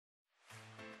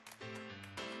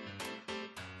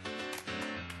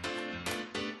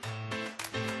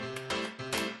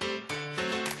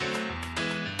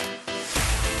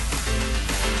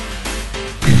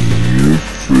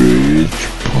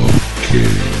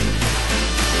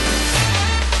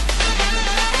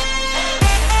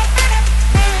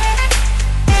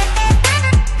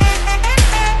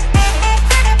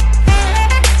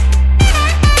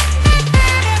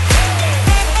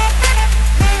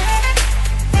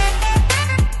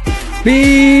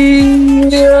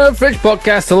Beer Fridge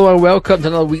Podcast. Hello and welcome to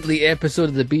another weekly episode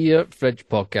of the Beer Fridge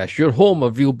Podcast, your home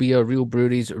of real beer, real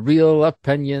breweries, real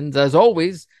opinions. As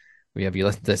always, whenever you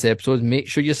listen to this episode, make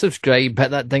sure you subscribe,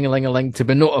 hit that ding-a-ling-a-ling to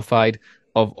be notified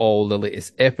of all the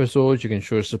latest episodes. You can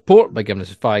show support by giving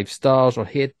us 5 stars or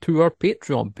head to our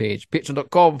Patreon page,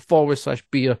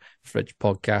 patreon.com/Beer Fridge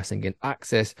Podcast, and gain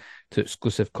access to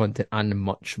exclusive content and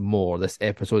much more. This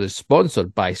episode is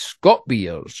sponsored by Scott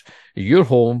Beers, your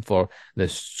home for the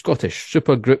Scottish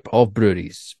supergroup of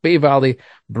breweries, Spey Valley,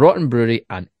 Broughton Brewery,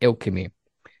 and Alchemy.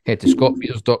 Head to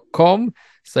scottbeers.com,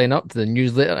 sign up to the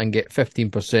newsletter and get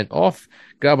 15% off.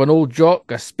 Grab an Old Jock,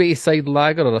 a Speyside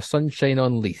Lager, or a Sunshine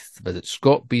on Leith. Visit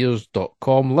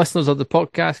scottbeers.com. Listeners of the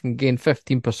podcast can gain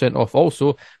 15% off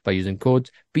also by using code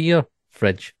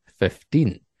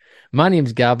BEERFRIDGE15. My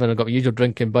name's Gavin. I've got my usual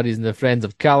drinking buddies and the friends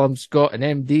of Callum, Scott, and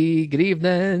MD. Good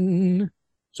evening.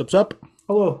 Sup.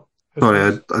 Hello.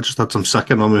 Sorry, I just had some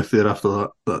sick in my mouth there after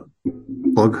that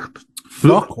plug.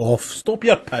 Fuck off. Stop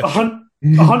your piss.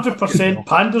 100%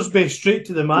 Pandersby, straight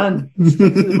to the man.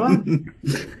 Straight to the man.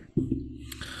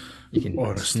 You can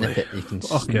Honestly. snip it. You can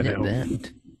Fucking snip hell.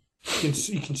 that. You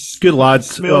can Good lads.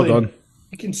 smell Well the- done.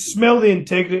 You can smell the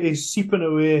integrity seeping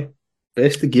away.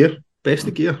 Best of gear. Can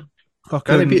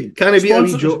Fucking it be a wee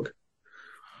Sponsored- joke?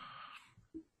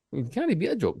 You can't be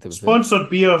a joke to be fair. Sponsored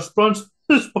beer,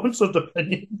 sponsored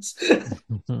opinions,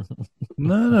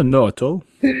 no, not at all.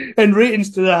 and ratings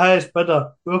to the highest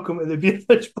bidder. Welcome to the Beer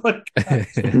Fridge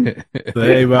Podcast.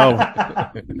 Very well.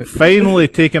 Finally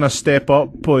taking a step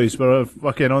up, boys. We're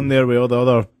fucking on there with all the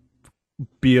other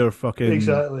beer fucking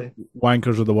Exactly.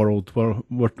 wankers of the world.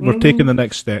 We're taking the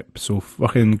next step. So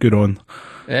fucking good on.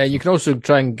 You can also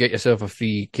try and get yourself a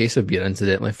free case of beer,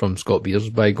 incidentally, from Scott Beers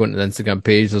by going to the Instagram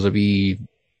page. There's a wee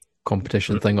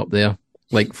competition thing up there.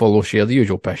 Like, follow, share, the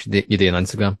usual pish you do on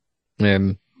Instagram.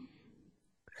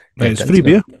 It's free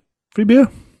beer. Free beer.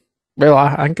 Well,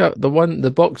 I think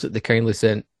the box that they kindly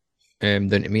sent down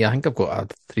to me, I think I've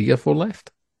got 3 or 4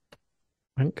 left.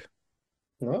 I think.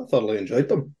 Well, I thoroughly enjoyed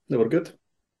them. They were good.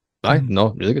 Aye,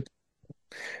 no, really good.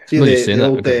 See No, you're saying the that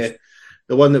old, because-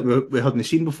 the one that we hadn't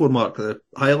seen before, Mark, the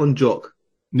Highland Jock,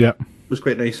 Yeah. was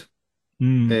quite nice.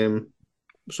 Mm.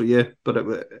 So yeah, but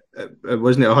it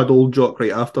wasn't. I had Old Jock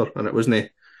right after, and it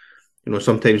wasn't.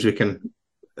 Sometimes it can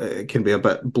be a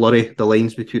bit blurry, the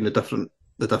lines between the different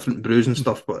brews and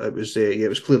stuff. But it was it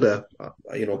was clearly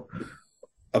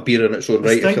a beer in its own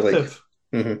right, if you like. Distinctive.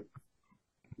 Mm-hmm.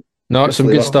 No, some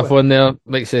good flavour. stuff on there.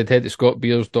 Like I said, head to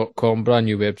scottbeers.com, brand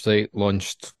new website,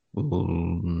 launched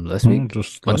this week.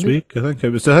 Just last Monday? week, I think it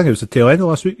was the tail end of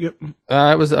last week. Yep.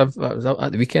 It was out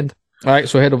at the weekend. All right,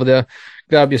 so head over there,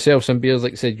 grab yourself some beers.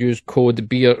 Like I said, use code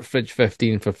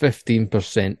BEERFRIDGE15 for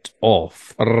 15%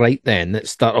 off. Right then, let's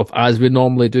start off as we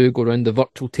normally do. Go around the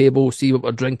virtual table, see what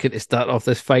we're drinking to start off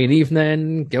this fine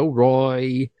evening.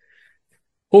 Gilroy,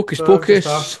 Hocus So I've just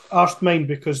Pocus. asked mine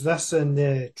because this and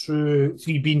the true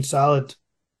 3-bean salad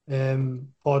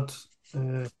pod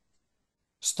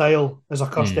style is a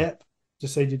cursed ep.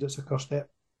 Decided it's a cursed ep.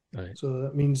 Right. So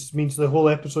that means the whole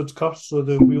episode's cursed, so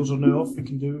the wheels are now off. We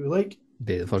can do what we like.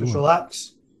 Day of the Just fun one.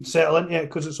 relax, settle into it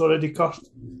because it's already cursed.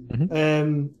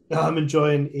 I'm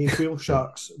enjoying a Whale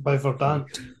Sharks by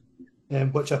Verdant,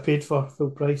 which I paid for full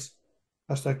price.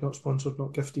 Hashtag not sponsored,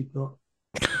 not gifted, not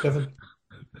given.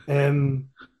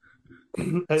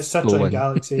 It's Citroen Blowing.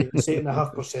 Galaxy. It's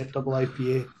 8.5% double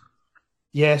IPA.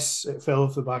 Yes, it fell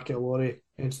off the back of a lorry,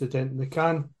 hence the dent in the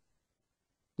can.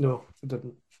 No, it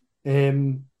didn't.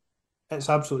 It's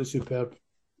absolutely superb.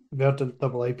 Verdant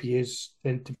double IPAs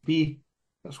tend to be.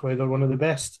 That's why they're one of the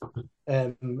best.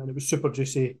 And it was super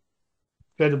juicy,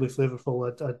 incredibly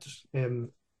flavourful. I'd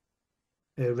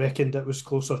reckoned it was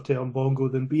closer to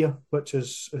Umbongo than beer, which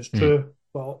is true,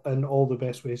 but in all the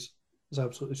best ways. It's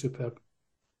absolutely superb.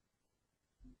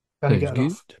 Can't Sounds get good.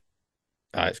 enough.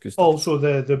 It's good stuff. Also,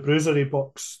 the Bruisery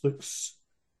box looks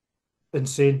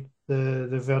insane. The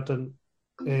Verdant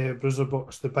Bruiser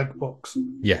box, the big box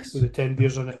Yes. with the 10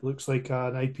 beers in it, looks like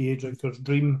an IPA drinker's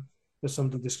dream, as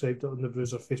somebody described it on the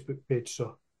Bruiser Facebook page.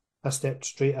 So I stepped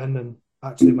straight in and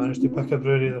actually managed to pick a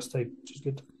brewery this time, which is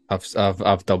good.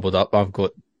 I've doubled up. I've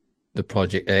got the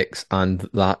Project X and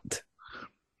that.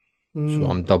 So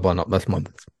I'm doubling up this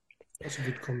month That's a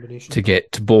good combination. to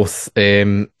get both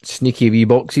sneaky wee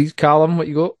boxes. Callum, what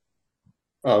you got?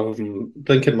 I'm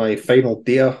drinking my final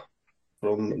Dare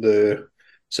from the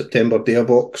September Dare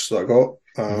box that I got,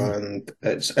 and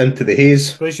it's Into the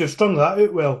Haze. Right, you've strung that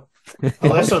out well. A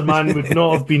lesser man would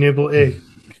not have been able to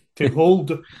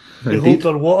hold Indeed.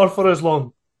 their water for as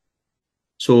long.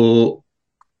 So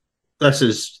this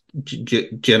is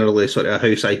generally sort of a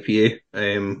house IPA,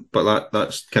 but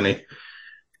that's kind of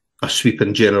a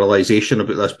sweeping generalisation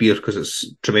about this beer because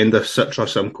it's tremendous Citra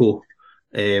Simcoe,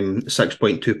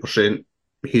 6.2%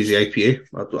 hazy IPA.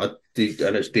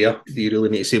 And it's there. Do you really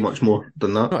need to say much more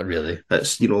than that? Not really.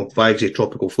 It's, vibesy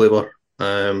tropical flavour,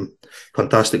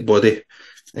 fantastic body.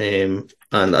 And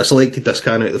I selected this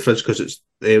can out of the fridge because it's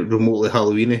remotely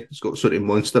Halloweeny. It's got sort of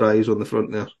monster eyes on the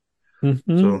front there.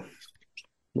 Mm-hmm. So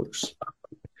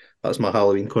that's my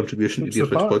Halloween contribution to Beer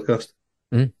Fridge Podcast.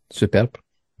 Superb.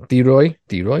 D-Roy?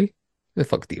 The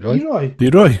fuck D-Roy?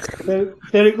 D-Roy.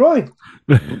 Derek Roy.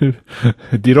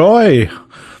 D-Roy.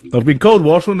 I've been called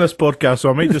worse on this podcast, so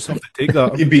I might just have to take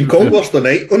that. You've been called worse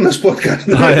tonight on this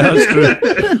podcast. Aye, that's true.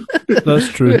 That's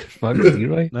true. Fuck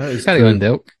D-Roy. That is Carry true. on,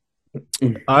 Delk.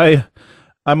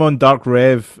 I'm on Dark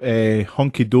Rev,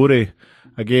 Hunky Dory.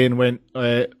 Again, went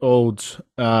old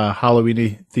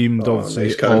Halloweeny themed, obviously.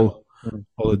 Nice can.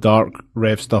 All the Dark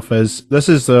Rev stuff is. This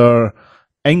is their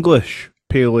English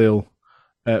Pale Ale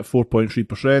at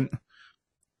 4.3%.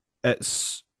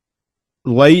 It's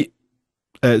light.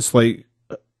 It's sort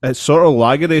of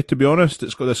lagery, to be honest.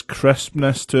 It's got this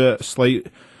crispness to it, slight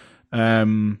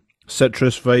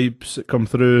citrus vibes that come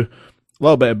through, a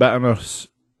little bit of bitterness,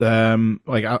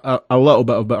 like a little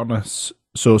bit of bitterness.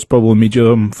 So it's probably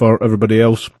medium for everybody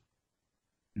else.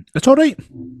 It's all right.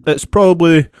 It's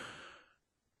probably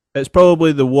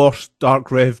the worst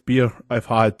Dark Rev beer I've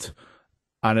had,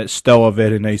 and it's still a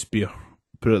very nice beer.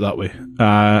 Put it that way.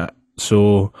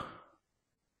 So,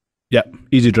 yeah,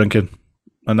 easy drinking,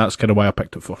 and that's kind of why I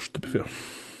picked it first, to be fair.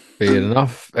 Fair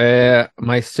enough.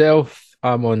 Myself,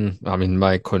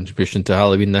 my contribution to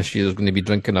Halloween this year is going to be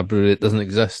drinking a brewery that doesn't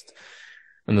exist.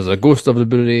 And there's a ghost of the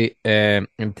brewery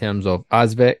in terms of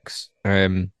Azvex,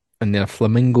 and their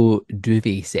Flamingo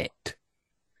Duvet Set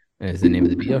is the name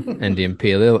of the beer. Indian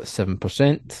Pale Ale at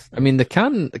 7%. I mean, the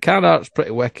can art's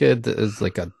pretty wicked. It is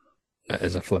it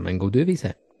is a Flamingo Duvet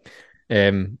Set.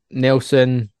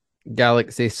 Nelson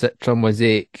Galaxy Citra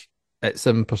Mosaic at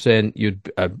 7%.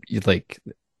 You'd like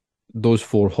those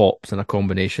four hops in a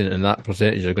combination, and that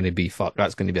percentage are going to be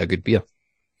that's going to be a good beer.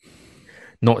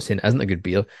 Not saying it isn't a good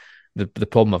beer. The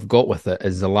problem I've got with it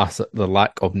is the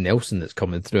lack of Nelson that's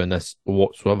coming through in this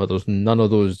whatsoever. There's none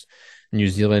of those New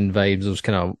Zealand vibes, those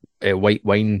kind of white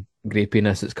wine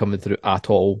grapiness that's coming through at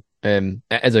all. It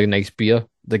is a nice beer.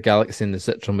 The Galaxy and the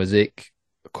Citra Mosaic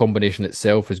combination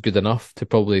itself is good enough to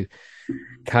probably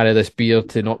carry this beer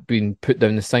to not being put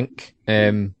down the sink.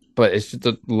 But it's just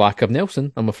a lack of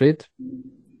Nelson, I'm afraid.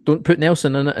 Don't put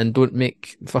Nelson in it and don't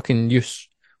make fucking use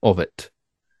of it.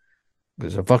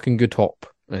 It's a fucking good hop.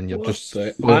 And you're just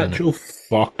actual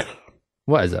fuck.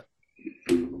 What is it?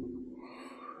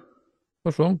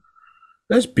 What's wrong?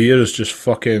 This beer is just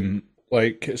fucking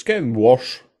it's getting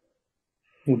worse.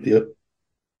 Oh dear.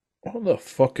 What the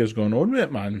fuck is going on with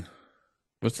it, man?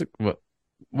 What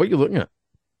are you looking at?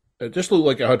 It just looked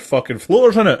like it had fucking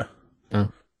floaters in it.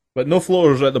 Oh. But no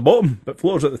floaters at the bottom, but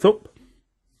floaters at the top.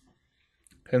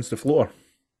 Hence the floater.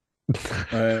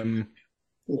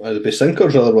 There'd be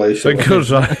sinkers otherwise.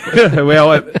 Sinkers,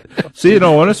 well, see, in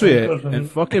all honesty, it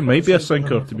fucking might be a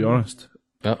sinker, to be honest.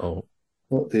 Uh-oh.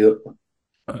 Oh dear.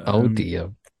 Oh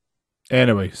dear.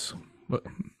 Anyways.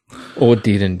 Oh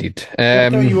dear indeed.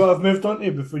 I'll tell you what I've moved on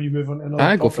to before you move on to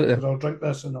another go topic, for it then. because I'll drink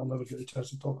this and I'll never get a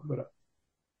chance to talk about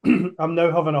it. I'm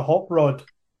now having a hop rod,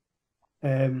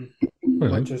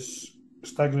 which is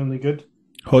staggeringly good.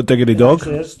 Hot diggity dog.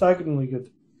 Actually, it's staggeringly good.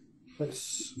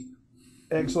 It's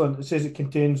excellent. It says it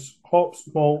contains hops,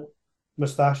 malt,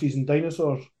 moustaches, and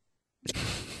dinosaurs.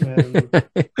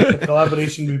 A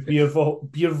collaboration with Beer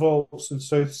Vaults and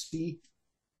South Sea.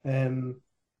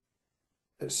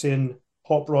 It's saying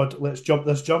hop rod, let's jump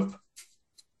this jump,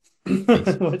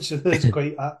 which is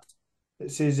quite apt.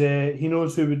 It says he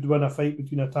knows who would win a fight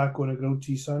between a taco and a grilled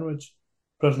cheese sandwich.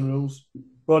 Prison rules.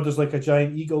 Rod is like a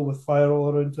giant eagle with fire all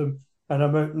around him and a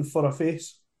mountain for a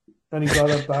face, and he'd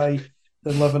rather die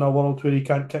than live in a world where he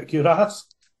can't kick your ass.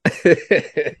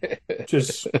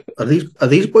 Just Are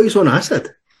these boys on acid?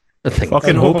 I think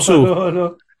Fucking hope so.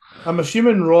 No. I'm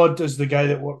assuming Rod is the guy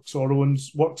that works at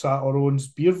Owen's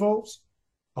Beer Vaults.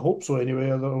 I hope so anyway,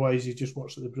 otherwise he just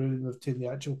works at the brewery and they've taken the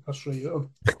actual piss right out of him.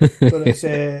 But it's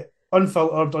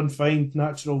unfiltered, unfined,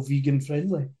 natural, vegan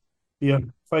friendly beer,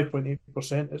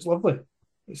 5.8%. It's lovely.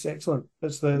 It's excellent.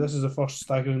 This is the first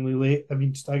staggeringly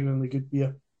good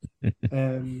beer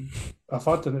I've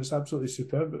had, and it's absolutely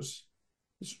superb. It's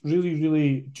really,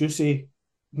 really juicy,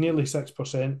 nearly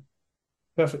 6%,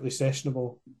 perfectly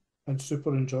sessionable, and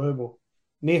super enjoyable.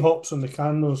 No hops on the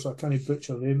can, though, so I can't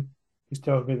butcher them. He's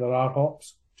telling me there are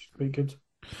hops, which is quite good.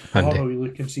 I'll have Handy. a wee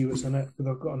look and see what's in it, because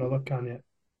I've got another can yet.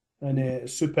 And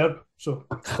it's superb. So,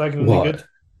 staggeringly What? good.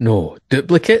 No,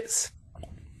 duplicates?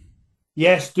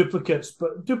 Yes, duplicates,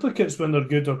 but duplicates when they're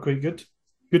good are quite good.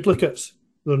 Goodlicates,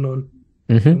 they're known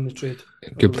Mm-hmm. in the trade.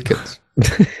 Duplicates.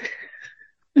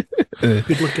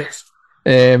 Goodlicates.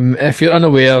 If you're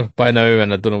unaware by now,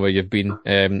 and I don't know where you've been,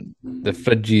 the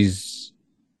fridges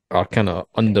are kind of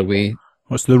underway.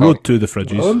 What's the road to the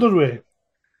fridges? Underway.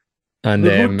 And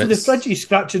The road to the it's fridges,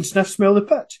 scratch and sniff, smell the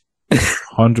pitch.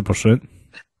 100%.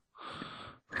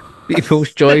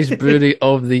 People's Choice Brewery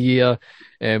of the Year.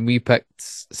 We picked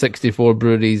 64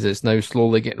 breweries. It's now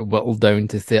slowly getting whittled down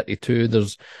to 32.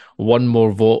 There's one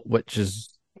more vote, which is,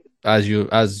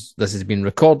 as this has been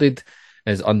recorded,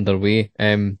 is underway.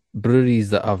 Breweries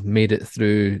that have made it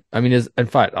through. I mean,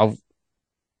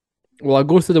 I'll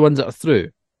go through the ones that are through.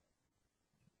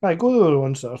 Right, go to the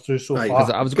ones that are through so Aye, far. 'Cause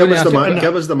I was going Give to us ask the you-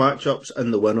 give us the matchups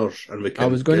and the winners, and we can. I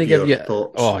was going to give give you. your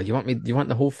thoughts. Oh, you want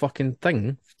the whole fucking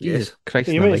thing? Yes. Jesus Christ!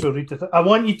 You Nelly. might as well read it. I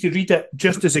want you to read it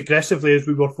just as aggressively as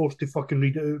we were forced to fucking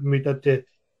read it when we did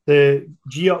the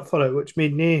G up for it, which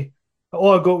made me.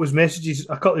 All I got was messages.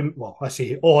 I got them. Well, I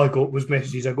say all I got was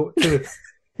messages. I got two,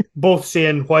 both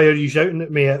saying, "Why are you shouting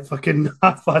at me at fucking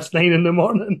 9:30 in the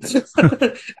morning?"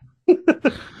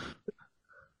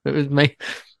 It was me.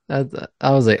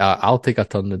 I was like, I'll take a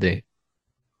turn today.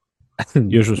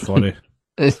 Yours was funny.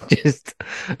 It's just,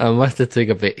 I must have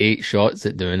taken about 8 shots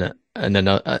at doing it. And then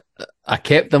I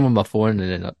kept them on my phone,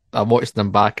 and then I watched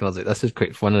them back, and I was like, this is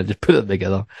quite fun. And I just put it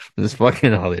together. And it's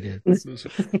fucking hilarious.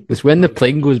 It's when the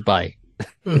plane goes by,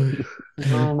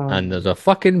 and there's a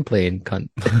fucking plane, cunt.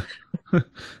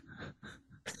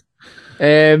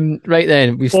 Right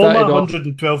then, we All my started off.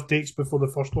 112 takes before the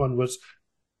first one was,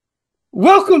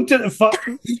 "Welcome to the fuck."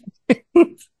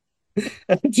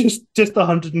 just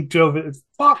 112. It's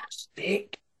fuck's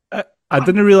sake. I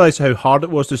didn't realise how hard it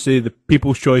was to say the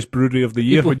People's Choice Brewery of the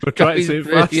Year when you were trying to say it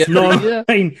fast. Yeah. No,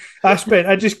 mine.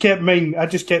 I just kept mine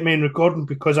recording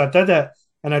because I did it,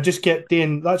 and I just kept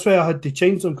doing. That's why I had to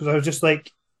change them, because I was just like,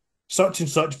 such and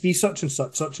such, V such and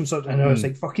such, such and such, and I was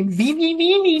like, fucking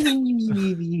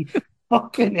V.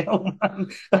 Fucking hell,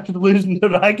 man! I'm losing the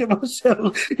rag at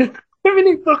myself. How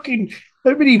many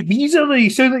V's are there? You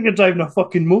sound like you're driving a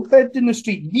fucking moped in the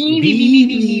street.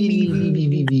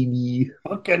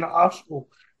 Fucking arsehole.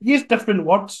 Use different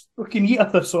words. Fucking eat a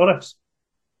thesaurus.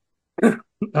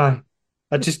 Aye.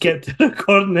 I just kept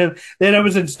recording them. Then I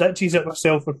was in stitches at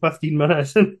myself for 15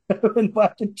 minutes, and I went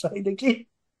back and tried again.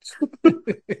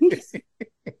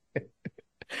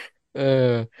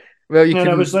 Well, you And can.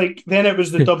 I was like, then it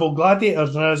was the double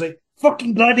gladiators, and I was like,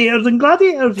 fucking gladiators and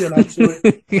gladiators, you're absolute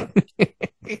an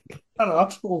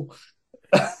arsehole.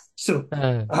 So,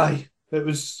 aye, it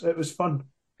was fun.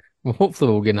 Well,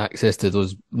 hopefully we'll gain access to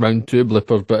those round 2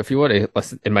 blippers. But if you want to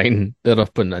listen to mine, they're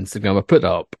up on Instagram. I put it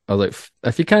up. I was like,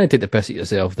 if you can't take the piss at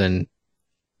yourself, then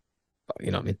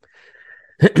you know what I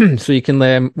mean. So you can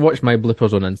watch my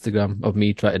blippers on Instagram of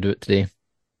me trying to do it today,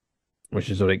 which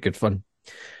is alright, good fun.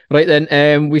 Right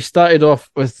then, we started off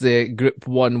with the Group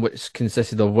 1, which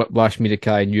consisted of Whiplash,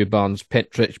 Mirakai, New Barnes,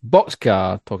 Petrich,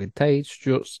 Boxcar, Talking Tide,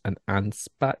 Stewart's, and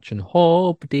Anspach and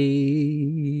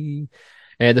Hobday.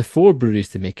 The 4 breweries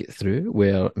to make it through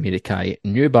were Mirakai,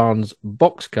 New Barnes,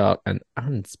 Boxcar, and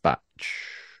Anspach.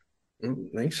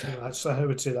 Nice. Yeah, I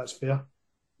would say that's fair.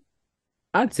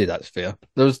 I'd say that's fair.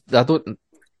 Nope,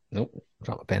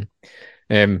 dropped my pen.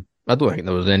 I don't think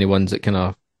there was any ones that kind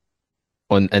of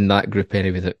in that group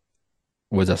anyway that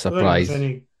was a I don't think there's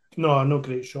surprise. no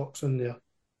great shocks in there.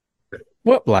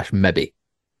 Whiplash, maybe.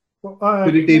 Well,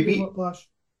 Who did they maybe beat? Whiplash.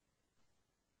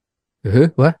 Who?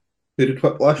 What? Who did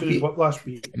Whiplash Who did beat? Whiplash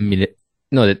beat?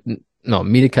 No,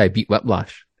 Mirakai beat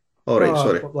Whiplash. All right,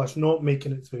 sorry. Whiplash not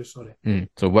making it through, sorry.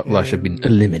 So Whiplash have been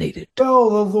eliminated.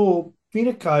 Well, although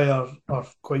Mirakai are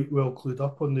quite well clued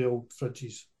up on the old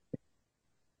fridges.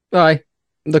 Aye,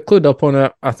 they're clued up on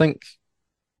it. I think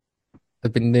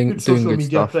they've been doing Good social good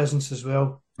media stuff. presence as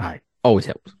well. Aye, always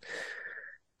helps.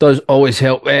 Does always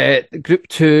help. Group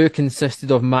 2 consisted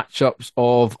of matchups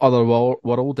of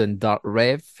Otherworld and Dark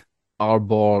Rev,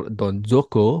 Arbor,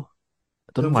 Donzoko.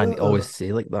 I don't know why they always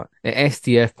say like that.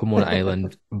 STF, Pomona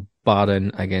Island,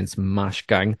 Baron against Mash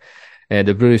Gang.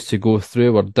 The breweries to go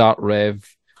through were Dark Rev,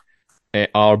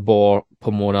 Arbor,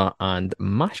 Pomona, and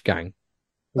Mash Gang.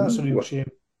 That's a real shame.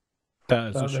 That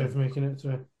is a That shame. Rev making it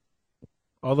through.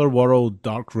 Otherworld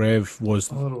Dark Rev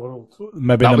was Otherworld.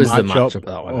 maybe That the was the matchup matchup,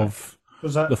 that one. of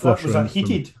Was that The first was round that from-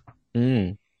 heated?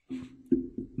 Mm.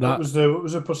 What that. was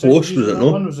the percentage? Close, was it,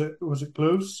 no? One? Was it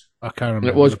close? I can't remember.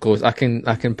 It was close. I can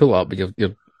pull it up, but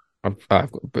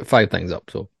I've got 5 things up,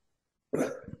 so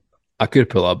I could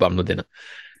pull it up, but I'm not doing it.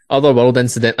 Otherworld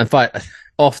incident. In fact,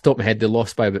 off the top of my head, they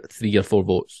lost by about 3 or 4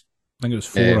 votes. I think it was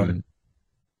 4. And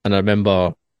I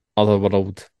remember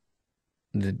Otherworld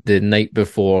the night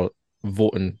before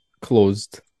voting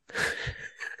closed.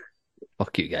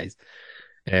 Fuck you guys.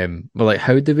 We're like,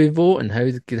 how do we vote and how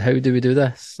do we do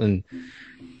this? And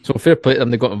so fair play to them,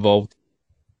 they got involved.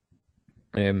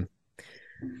 Try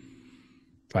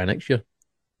next year.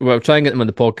 Well, try and get them on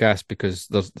the podcast because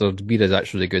their beer is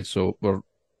actually good. So we're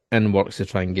in works to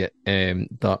try and get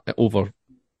that over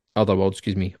Otherworld,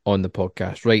 on the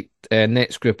podcast. Right.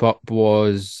 Next group up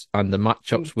was, and the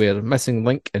matchups were Missing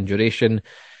Link and Duration,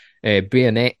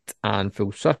 Bayonet and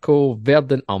Full Circle,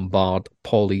 Verdant, Umbard,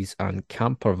 Polly's, and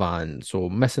Campervan. So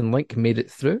Missing Link made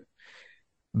it through.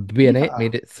 Bayonet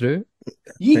made it through.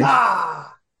 Yeah.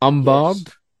 Umbard.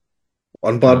 Yes.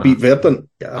 Umbard beat Verdant.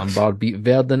 Yeah. Umbard beat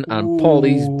Verdant, and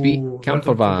Polly's beat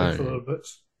Campervan.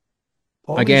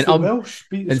 Again, Welsh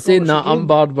beat the and saying that, Scottish again.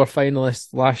 Umbard were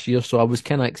finalists last year, so I was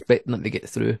kind of expecting them to get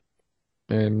through.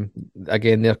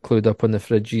 Again, they're clued up on the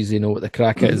fridges, they know what the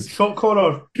crack is. Shock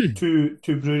horror. two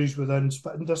breweries within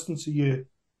spitting distance of you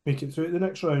make it through to the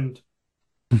next round.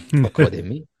 According to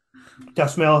me. Can I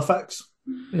smell a fix?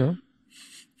 No.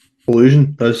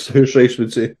 Collusion, as House Rice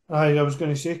would say. Aye, I was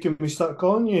going to say, can we start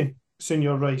calling you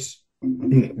Senior Rice?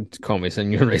 Call me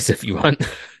Senior Rice if you want.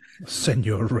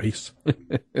 Senior Rice.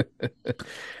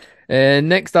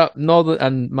 Next up, Northern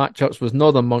and matchups was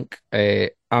Northern Monk,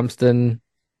 Amston,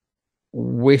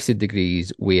 Wasted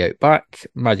Degrees, Way Out Back,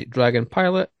 Magic Dragon,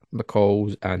 Pilot,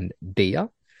 McCall's, and Dea.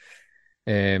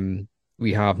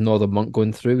 We have Northern Monk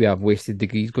going through. We have Wasted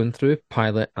Degrees going through.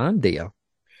 Pilot and Dea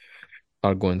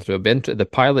are going through. The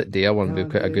Pilot Dea one will be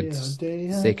quite a good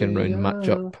second round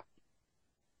matchup.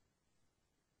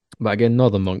 But again,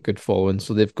 Northern Monk good following,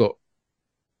 so they've got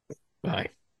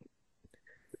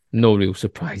no real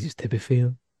surprises to be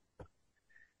fair.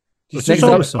 Just Next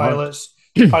saw up-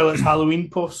 Pilot's Halloween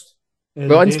post.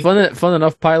 Well, it's fun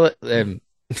enough, Pilot.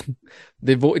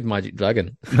 They voted Magic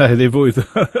Dragon. They voted.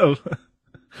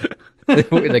 They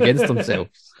voted against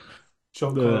themselves.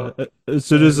 Shock horror. As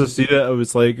soon as I seen it, I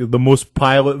was like, the most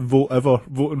Pilot vote ever,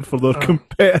 voting for their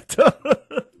competitor.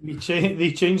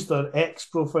 They changed their X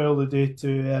profile today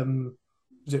to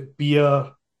was it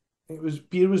beer?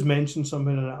 Beer was mentioned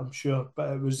something in it, I'm sure, but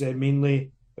it was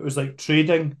mainly it was like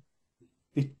trading.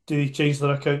 They changed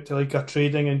their account to like a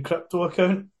trading and crypto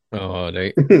account Oh,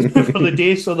 right. for the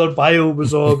day, so their bio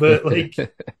was all about like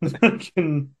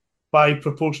can buy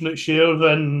proportionate shares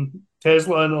in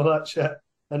Tesla and all that shit,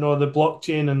 and all the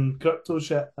blockchain and crypto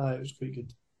shit. It was quite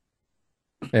good.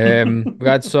 We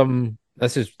had some.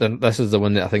 This is the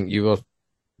one that I think you were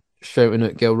shouting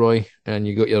at, Gilroy, and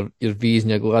you got your V's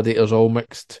and your Gladiators all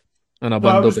mixed in a No, I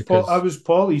bundle was because I was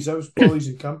Polly's and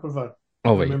Campervan.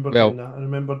 oh I right, remember well, doing that. I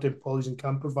remember doing Polly's and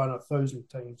Campervan 1,000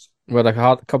 times. we had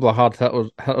a couple of hard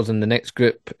hitters in the next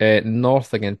group.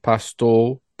 North again,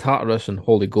 Pasto, Tartarus, and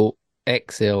Holy Goat,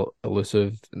 XL,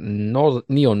 Elusive,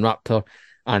 Neon Raptor,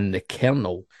 and the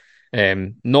Kernel.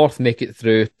 North make it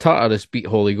through. Tartarus beat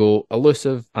Holy Goat,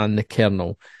 Elusive, and the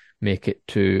Kernel make it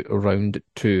to round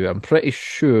 2. I'm pretty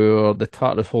sure the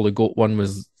Tartarus Holy Goat one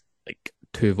was like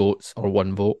 2 votes or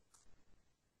 1 vote.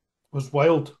 It was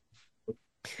wild.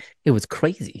 It was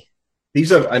crazy.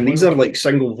 These are like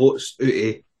single votes out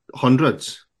of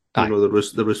hundreds. Aye.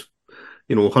 There was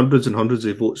hundreds and hundreds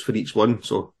of votes for each one,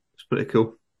 so it's pretty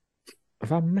cool.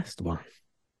 Have I missed one?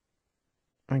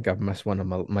 I think I've missed one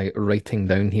of my writing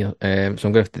down here. So I'm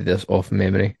going to have to do this off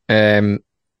memory.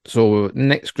 So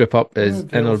next group up is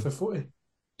Inner.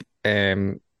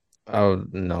 Oh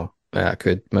no, I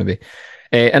could maybe.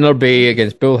 Inner Bay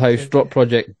against Bullhouse, Drop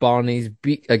Project, Barney's,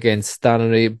 Beak against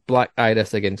Stannery, Black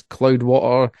Iris against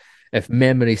Cloudwater. If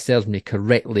memory serves me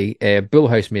correctly,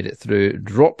 Bullhouse made it through,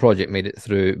 Drop Project made it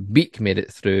through, Beak made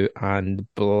it through, and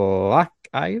Black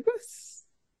Iris?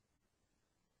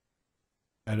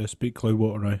 Iris beat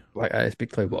Cloudwater now. Black Iris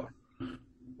beat Cloudwater.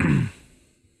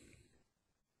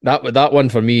 That one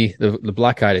for me, the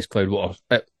Black Iris Cloudwater.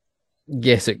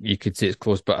 Yes, you could say it's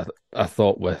close, but I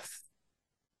thought with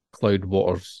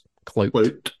Cloudwater's clout.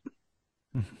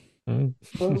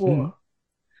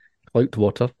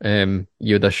 Cloutwater.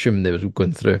 You'd assume they was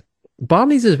going through.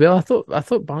 Barney's as well. I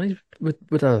thought Barney's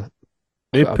would have.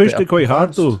 They pushed it quite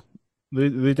hard though.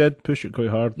 They did push it quite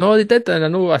hard. No, they did, and I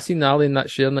know I seen Ali and that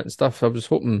sharing it and stuff. I was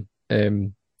hoping. I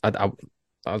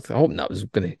was hoping that was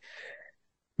going to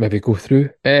maybe go through.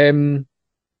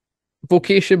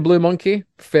 Vocation, Blue Monkey,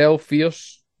 Fell,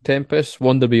 Fierce, Tempest,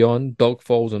 Wander Beyond, Dog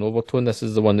Falls, and Overtone. This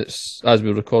is the one that's, as we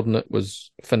were recording it,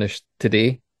 was finished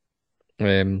today.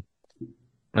 And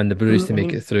the breweries to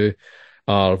make it through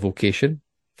are Vocation,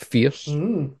 Fierce,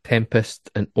 Mm, Tempest,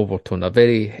 and Overtone. A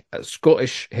very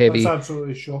Scottish heavy. that's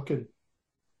absolutely shocking.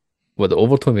 Well, the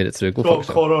Overtone made it through. Go fuck Shock,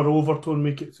 yourself. horror, overtone,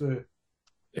 make it through.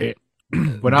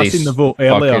 When I seen the vote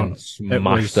earlier, fucking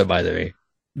smashed it, by the way.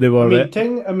 they I were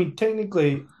mean,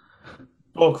 technically,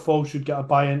 Dog Falls should get a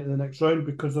buy into the next round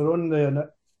because they're on the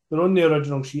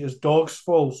original sheet as Dogs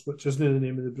Falls, which isn't the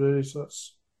name of the brewery, so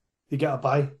they get a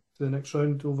buy to the next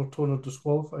round. Overtone are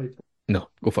disqualified. No,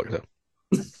 go fuck yourself.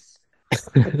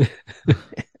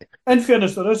 In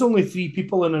fairness, there is only 3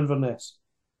 people in Inverness,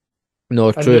 No,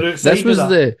 and true. they're outside This was of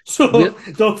that. So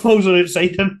Dog Falls are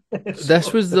outside him.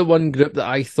 this was the one group that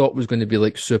I thought was going to be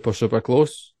like super, super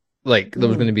close. Like there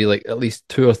was going to be like at least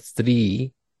 2 or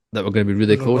 3 that were going to be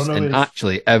really Those are close, and runaways.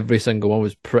 actually every single one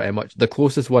was pretty much the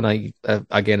closest one.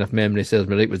 Again, if memory serves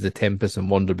me right, was the Tempest and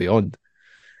Wander Beyond.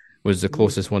 Was the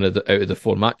closest one out of the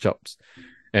 4 matchups,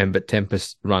 but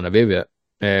Tempest ran away with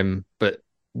it. But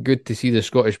good to see the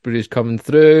Scottish breweries coming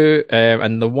through,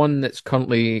 and the one that's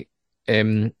currently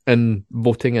in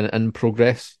voting and in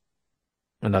progress.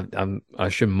 And I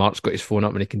assume Mark's got his phone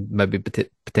up and he can maybe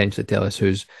potentially tell us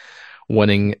who's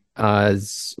winning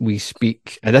as we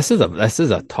speak. And this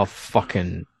is a tough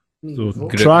fucking So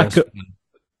group. Track this one.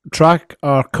 Track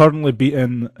are currently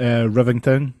beating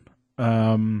Rivington,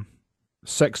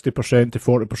 60% to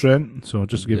 40%. So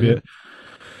just to give you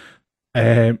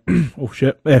it. Oh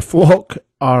shit! Flock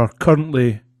are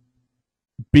currently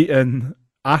beating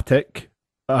Attic,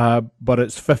 but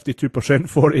it's 52%,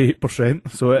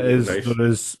 48%. So it is Nice. there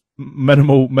is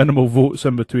minimal votes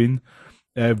in between.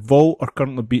 Vault are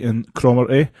currently beating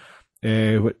Cromarty,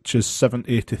 which is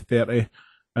 70 to 30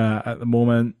 at the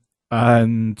moment,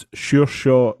 and Sure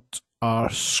Shot are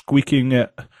squeaking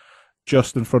it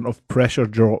just in front of Pressure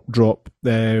Drop,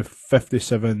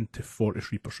 57 to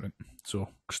 43%. So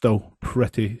still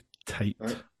pretty tight.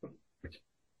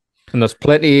 And there's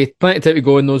plenty of time to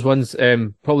go in those ones.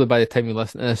 Probably by the time you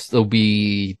listen to this, there'll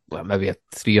be maybe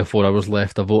 3 or 4 hours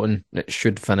left of voting. It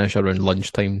should finish around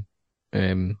lunchtime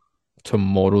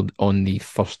tomorrow on the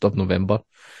 1st of November.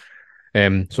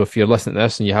 So if you're listening to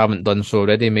this and you haven't done so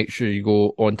already, make sure you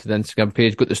go onto the Instagram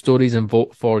page, go to stories and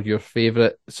vote for your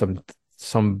favourite.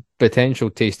 Some potential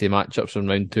tasty matchups from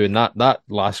round 2. And that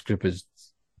last group is,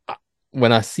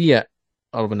 when I see it,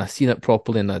 or when I seen it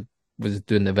properly, and I was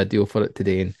doing the video for it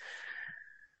today and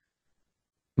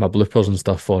my bloopers and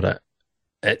stuff for it,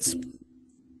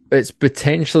 it's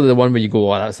potentially the one where you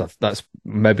go, oh, that's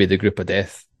maybe the group of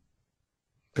death,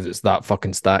 because it's that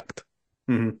fucking stacked.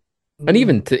 Mhm. And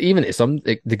even to some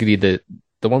degree, the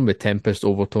one with Tempest,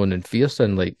 Overtone, and Fierce,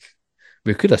 and like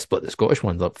we could have split the Scottish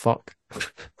ones up. Fuck.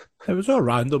 It was all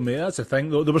random, mate. That's the thing,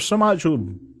 though. There were some actual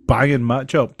banging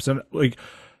matchups, and like,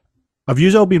 have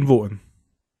you all been voting?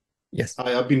 Yes.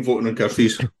 I've been voting on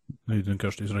Kirsty's. No, you didn't,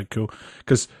 Kirsty's right, cool.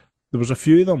 Because there was a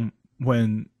few of them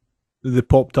when they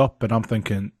popped up, and I'm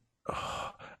thinking,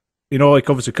 you know, like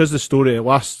obviously because the story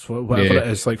lasts whatever Yeah. it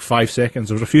is, like 5 seconds.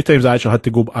 There was a few times I actually had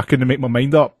to go. I couldn't make my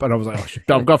mind up, and I was like, oh, shit,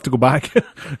 I'm gonna have to go back. It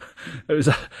was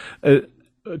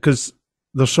because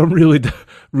there's some really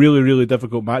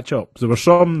difficult matchups. There were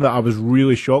some that I was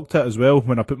really shocked at as well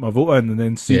when I put my vote in, and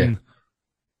then seeing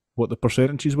what the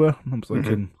percentages were. I was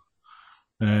thinking.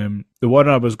 The one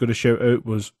I was going to shout out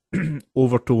was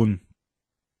Overtone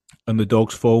and the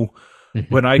Dogs Fall.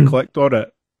 When I clicked on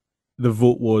it, the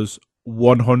vote was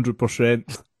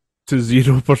 100% to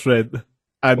 0%,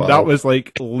 and Wow. that was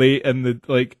like late in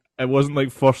the it wasn't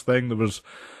like first thing. There was,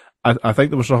 I think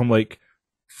there was something like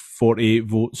 48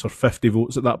 votes or 50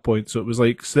 votes at that point, so it was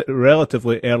like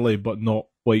relatively early, but not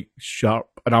like sharp.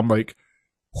 And I'm like,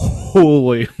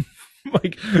 holy,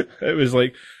 like it was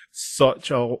like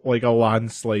such a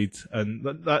landslide, and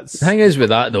that's The thing is with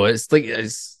that though, it's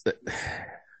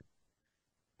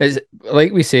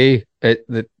like we say,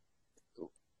 the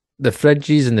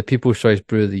Fridges and the People's Choice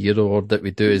Brew of the Year award that we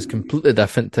do is completely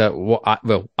different to what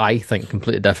I think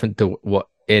completely different to what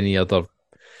any other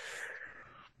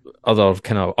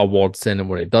kind of award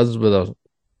ceremony does with a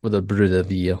Brew of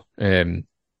the Year,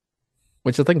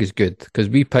 which I think is good because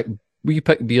we pick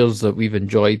beers that we've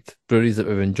enjoyed, breweries that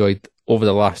we've enjoyed over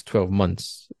the last 12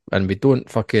 months, and we don't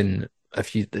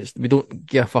we don't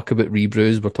give a fuck about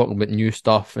rebrews. We're talking about new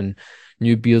stuff and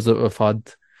new beers that we've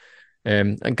had.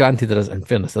 And granted, in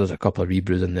fairness, there is a couple of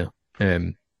rebrews in there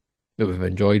that we've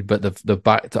enjoyed, but they've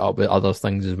backed it up with other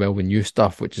things as well, with new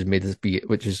stuff, which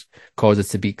has caused us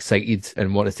to be excited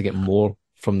and want us to get more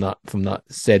from that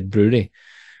said brewery.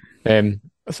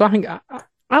 So I think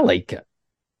I like it.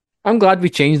 I'm glad we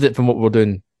changed it from what we were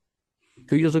doing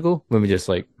 2 years ago when we just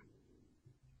like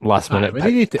last minute.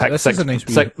 we picked like 10 brews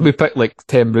we picked like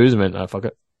 10 brews and went, fuck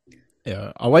it.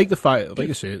 Yeah, I like the fact, like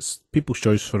I say, it's people's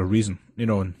choice for a reason,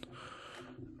 and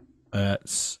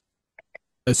it's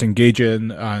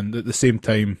engaging, and at the same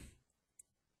time,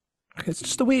 it's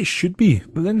just the way it should be.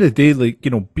 But at the end of the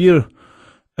day, beer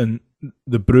and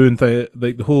the brewing thing,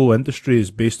 like the whole industry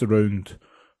is based around,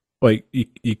 like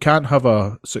you can't have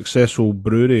a successful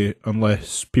brewery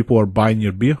unless people are buying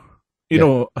your beer.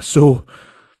 So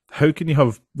how can you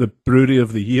have the brewery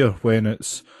of the year when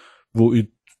it's voted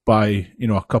by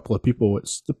a couple of people?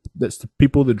 It's the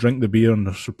people that drink the beer and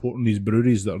are supporting these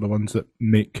breweries that are the ones that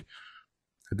make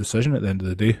the decision at the end of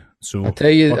the day. So I'll tell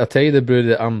you the brewery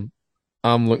that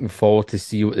I'm looking forward to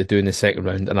see what they do in the second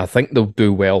round, and I think they'll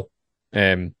do well.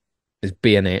 Is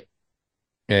Bayonet.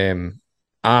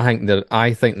 I think they're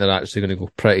actually going to go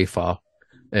pretty far.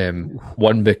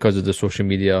 One, because of the social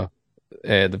media,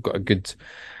 they've got a good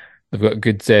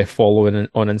following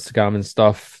on Instagram and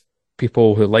stuff.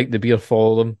 People who like the beer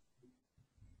follow them,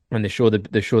 and they show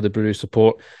the brewery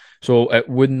support. So it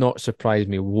would not surprise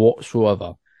me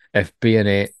whatsoever if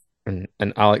Bayonet and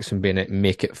Alex and Bayonet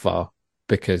make it far,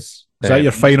 because is that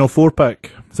your final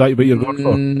 4-pick? Is that what you're going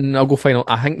for? I'll go final.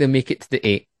 I think they make it to the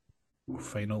 8.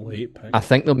 Final 8 pick. I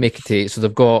think they'll make it to 8. So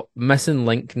they've got Missing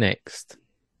Link next.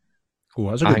 Oh,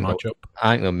 that's a good matchup.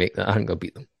 I think they'll make that. I think they'll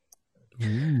beat them.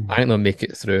 Ooh. I think they'll make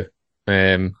it through.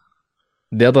 The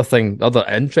other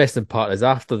interesting part is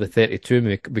after the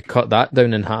 32, we cut that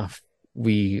down in half.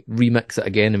 We remix it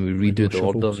again and we redo the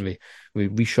order and we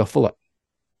reshuffle it.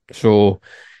 So,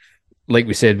 like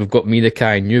we said, we've got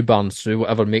Midakai and New Barns through.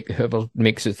 Whoever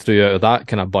makes it through out of that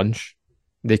kind of bunch,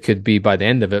 they could be by the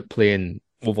end of it playing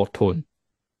Overtone,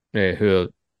 who are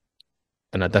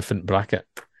in a different bracket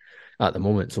at the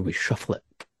moment. So we shuffle it.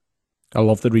 I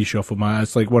love the reshuffle, man.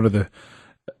 It's like one of the,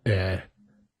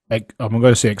 I'm going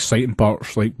to say exciting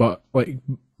parts, but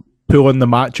pulling the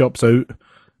matchups out,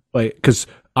 because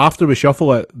after we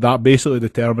shuffle it, that basically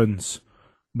determines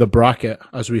the bracket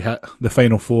as we hit the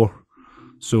final 4.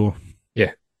 So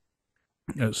yeah,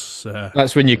 it's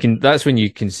that's when you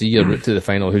can see your route to the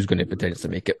final, who's going to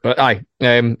potentially make it. But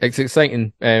it's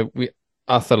exciting.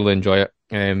 I thoroughly enjoy it.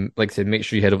 Like I said, make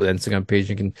sure you head over to the Instagram page.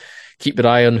 You can keep your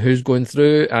eye on who's going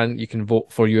through, and you can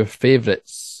vote for your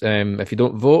favourites. If you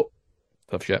don't vote,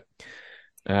 tough shit,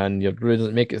 and your brew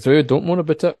doesn't make it through, don't moan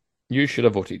about it. You should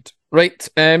have voted. Right.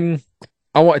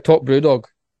 I want to talk Brewdog.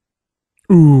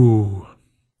 Ooh.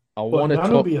 I want to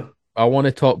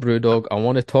talk Brewdog. I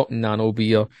want to talk Nano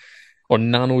Beer, or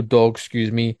Nano Dog,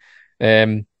 excuse me.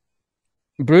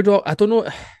 Brewdog, I don't know.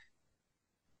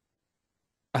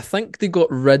 I think they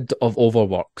got rid of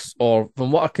Overworks, or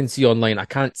from what I can see online, I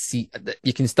can't see.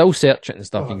 You can still search it and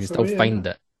stuff. You can still find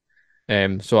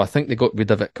it. So I think they got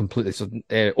rid of it completely. So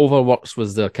Overworks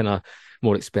was the kind of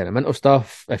more experimental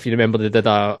stuff. If you remember, they did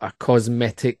a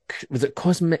cosmetic. Was it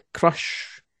Cosmic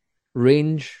Crush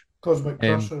range? Cosmic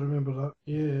Crush, I remember that.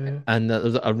 Yeah. And there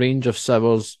was a range of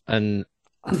sours, and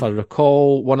if I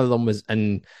recall, one of them was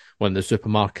in one of the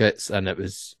supermarkets, and it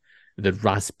was the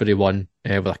raspberry one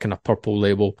with a kind of purple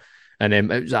label, and it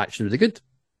was actually really good. It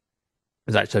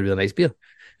was actually a really nice beer.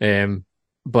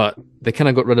 But they kind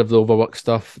of got rid of the Overworked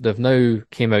stuff. They've now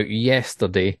came out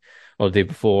yesterday or the day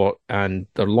before, and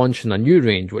they're launching a new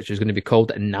range, which is going to be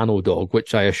called Nano Dog,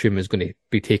 which I assume is going to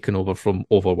be taken over from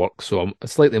Overworked. So a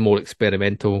slightly more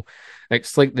experimental, like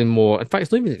slightly more. In fact,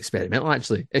 it's not even experimental,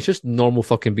 actually. It's just normal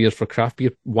fucking beers for craft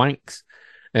beer wanks.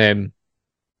 In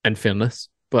fairness,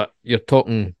 but you're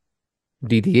talking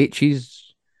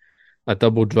DDHs, a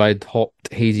double dried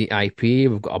hopped hazy IPA.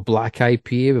 We've got a black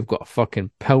IPA. We've got a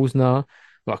fucking Pilsner.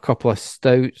 We've got a couple of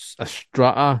stouts, a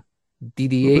Strata,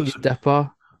 DDH Dipper.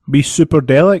 Be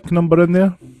Superdelic number in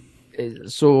there.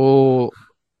 So,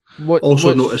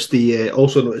 noticed the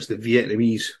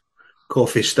Vietnamese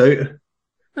coffee stout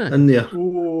in there.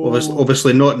 Ooh.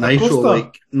 Obviously not nitro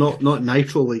like not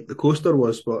nitro like the Coaster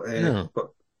was, but No.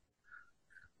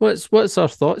 But what's our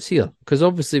thoughts here? Because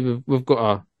obviously we've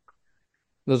got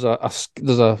there's a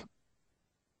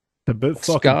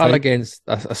scar against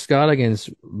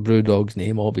Brewdog's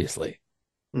name, obviously.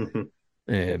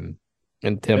 Mm-hmm.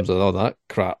 In terms of all that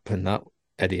crap and that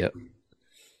idiot.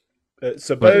 It's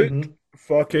about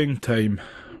fucking time.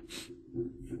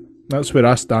 That's where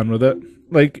I stand with it.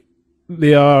 Like,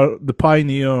 they are the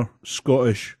pioneer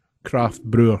Scottish craft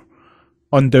brewer.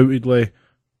 Undoubtedly,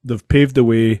 they've paved the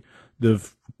way.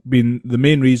 They've been the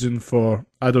main reason for,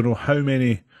 I don't know how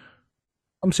many,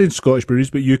 I'm saying Scottish breweries,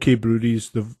 but UK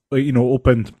breweries. They've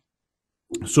opened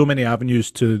so many avenues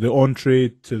to the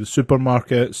on-trade, to the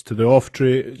supermarkets, to the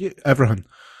off-trade, everything.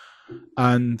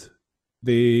 And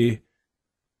they,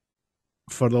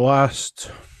 for the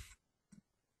last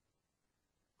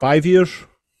 5 years,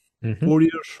 Mhm. 4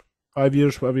 years, 5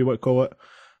 years, whatever you want to call it,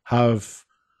 have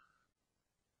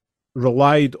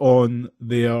relied on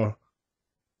their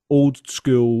old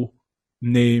school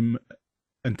name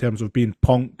in terms of being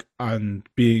punk and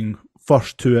being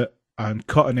first to it and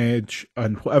cutting edge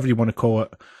and whatever you want to call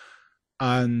it.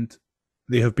 And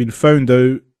they have been found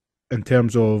out in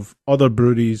terms of other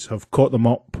breweries have caught them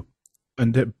up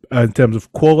and in terms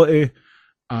of quality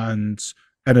and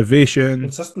innovation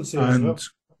Consistency as well.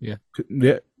 and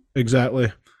Yeah,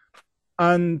 exactly.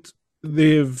 And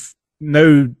they've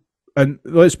now, and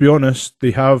let's be honest,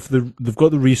 they've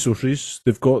got the resources,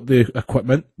 they've got the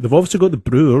equipment, they've obviously got the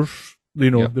brewers,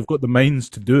 Yeah. they've got the minds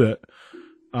to do it,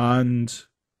 and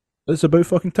it's about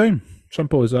fucking time.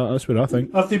 Simple as that. That's what I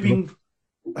think. Have they been?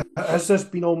 Has this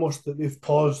been almost that they've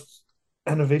paused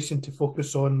innovation to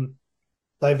focus on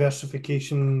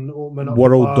diversification, opening up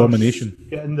World bars, domination.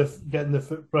 getting the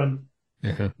footprint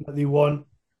Uh-huh. that they want,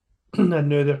 and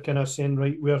now they're kind of saying,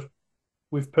 right,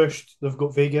 we've pushed. They've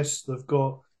got Vegas, they've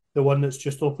got the one that's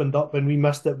just opened up, and we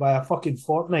missed it by a fucking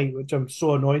fortnight, which I'm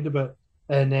so annoyed about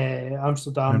in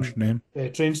Amsterdam Name.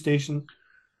 train station.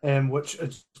 Which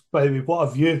is, by the way, what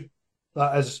a view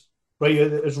that is. Right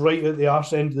at the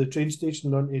arse end of the train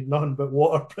station, onto nothing but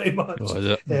water, pretty much. Oh, is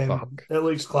it? Fuck. It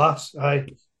looks class. Aye,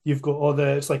 you've got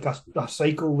it's like a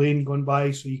cycle lane going by,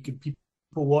 so you can people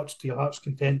watch to your heart's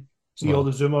content. See all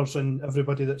the Zoomers and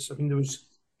everybody there was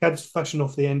kids fishing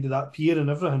off the end of that pier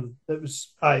and everything.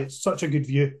 It's such a good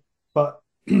view. But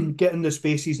getting the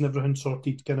spaces and everything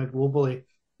sorted kind of globally,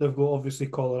 they've got obviously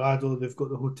Colorado, they've got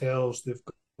the hotels, they've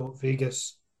got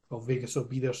Vegas. Well, Vegas will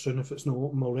be there soon if it's not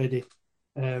open already.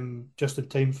 Just in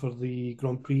time for the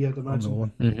Grand Prix, I'd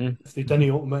imagine. Mhm. If they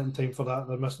didn't open it in time for that,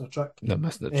 they're missing a trick. They're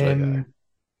missing the trick.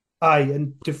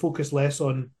 And to focus less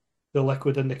on the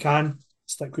liquid in the can,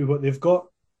 stick with what they've got.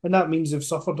 And that means they've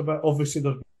suffered a bit. Obviously,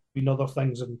 there have been other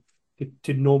things, and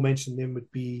to no mention them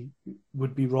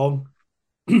would be wrong.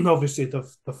 Obviously,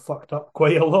 they've fucked up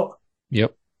quite a lot.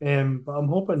 Yep. But I'm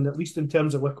hoping, at least in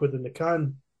terms of liquid in the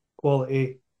can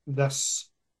quality, this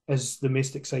is the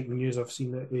most exciting news I've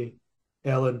seen at the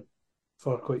Ellen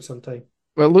for quite some time.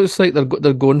 Well, it looks like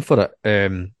they're going for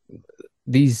it.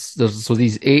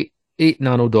 These eight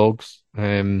nano dogs.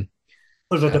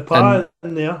 There's a DePa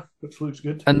in there, which looks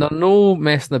good. And they're no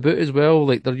messing about as well.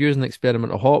 Like, they're using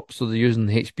experimental hops, so they're using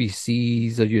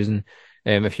HBCs. They're using,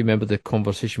 if you remember the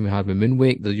conversation we had with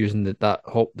Moonwake, they're using that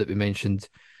hop that we mentioned,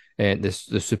 the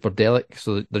Superdelic.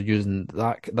 So they're using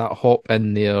that hop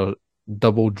in their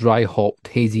double dry hopped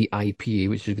hazy IPA,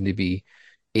 which is going to be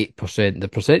 8%. The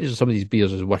percentage of some of these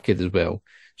beers is wicked as well.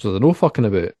 So they're no fucking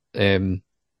about. It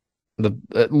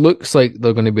looks like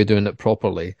they're going to be doing it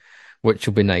properly, which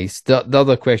will be nice. The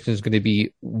other question is going to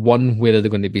be, one, where are they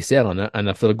going to be selling it? And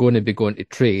if they're going to be going to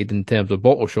trade in terms of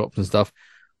bottle shops and stuff,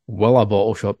 will a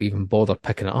bottle shop even bother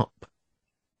picking it up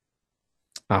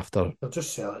after? They'll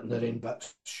just sell it in their own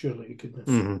bits, surely, goodness.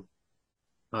 Mm-hmm.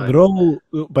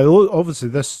 They're all, obviously,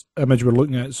 this image we're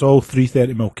looking at, it's all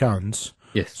 330ml cans.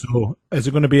 Yes. So is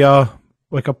it going to be a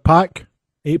pack,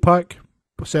 8-pack,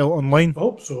 sell it online? I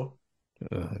hope so.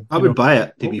 I would buy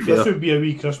it, to be fair. This would be a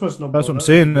wee Christmas number. That's what I'm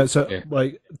saying. It's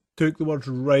took the words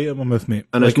right out of my mouth, mate.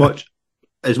 And as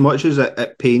much as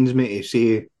it pains me to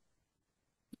say,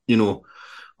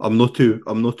 I'm not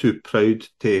too proud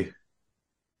to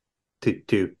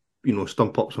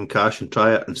stump up some cash and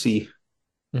try it and see.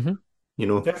 Mm-hmm.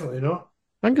 Definitely not.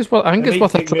 I think it's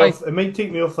worth a try. It might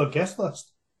take me off their guest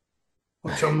list.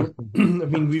 Which I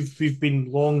mean, we've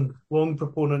been long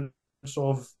proponents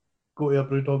of go to a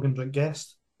BrewDog and drink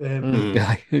guest.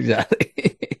 Yeah,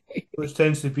 exactly. Which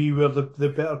tends to be where the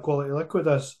better quality liquid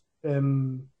is. But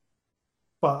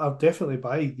I'll definitely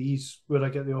buy these where I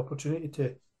get the opportunity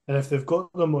to. And if they've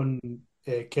got them on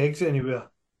kegs anywhere,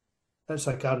 it's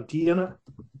a guarantee in it.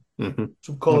 Mm-hmm.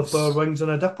 Some cauliflower wings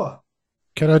and a dipper.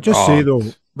 Can I just say though,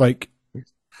 like,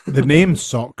 the name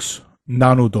sucks.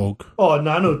 Nano Dog. Oh,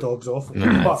 Nano Dog's awful.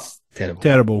 But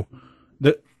terrible.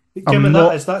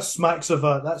 that smacks of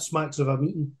a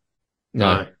meeting.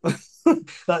 No.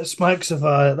 That smacks of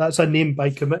that's a name by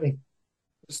committee.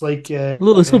 It's like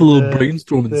let's have a little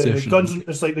brainstorming session.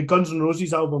 It's like the Guns N'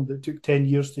 Roses album that took 10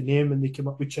 years to name, and they came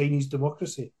up with Chinese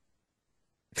Democracy.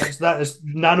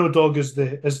 Nano Dog is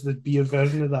the beer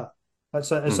version of that.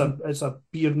 It's a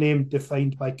beer name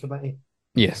defined by committee.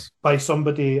 Yes, by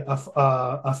somebody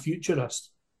a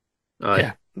futurist.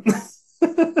 Yeah.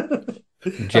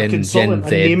 Gen Z,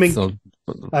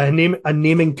 a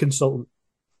naming consultant.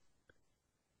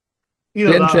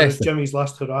 Either that or it's Jimmy's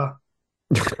last hurrah.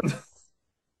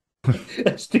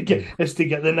 It's to get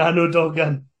the Nano Dog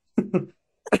in.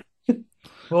 I've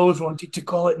always wanted to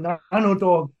call it Nano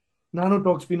Dog. Nano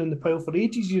Dog's been in the pile for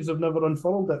ages. Years I've never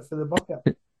unfurled it for the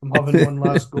bucket. I'm having one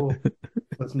last go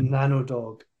with Nano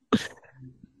Dog.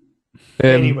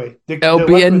 Anyway, it'll the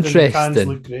be liquid in the cans interesting.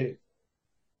 look great.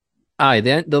 Aye,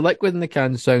 the liquid in the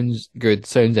can sounds good,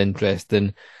 sounds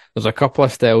interesting. There's a couple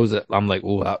of styles that I'm like,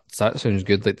 oh, that sounds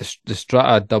good. Like the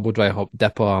Strata Double Dry Hop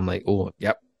Dipper, I'm like, oh,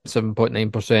 yep,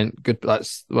 7.9%, good.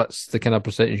 That's the kind of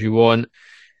percentage you want.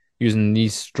 Using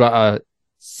these Strata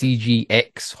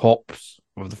CGX hops,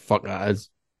 whatever the fuck that is.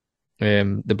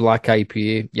 The black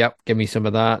IPA, yep, give me some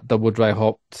of that. Double Dry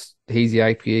Hopped Hazy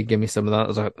IPA, give me some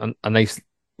of that. There's a nice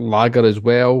lager as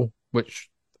well, which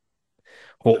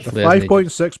hopefully isn't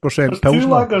 5.6% There's two Pilsner.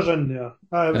 lagers in there.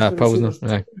 I was gonna say Pilsner. there's,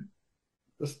 Aye.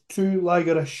 there's two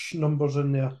lagerish numbers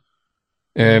in there.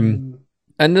 And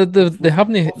they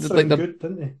haven't Both like sound they've good,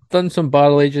 didn't they? done some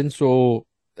barrel aging, so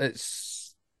they've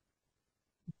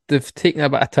taken a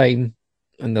bit of time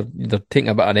and they're taking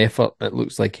a bit of effort. It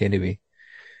looks like anyway.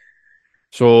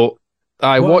 So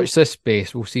I Well- watch this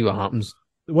space. We'll see what happens.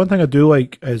 The one thing I do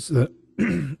like is that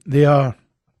they've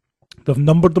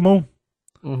numbered them all,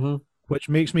 Mm-hmm. which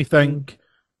makes me think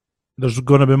there's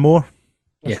going to be more.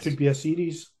 This Yes. could be a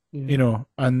series. Yeah. You know,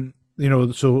 and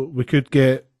so we could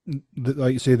get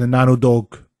like say the Nano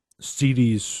Dog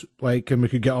series, like, and we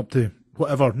could get up to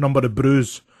whatever number of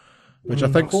brews, which I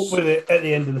think Hopefully at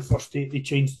the end of the first 8 they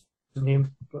changed the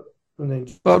name. And then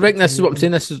Well, I reckon this is what I'm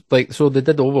saying. This is like, so they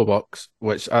did Overworks,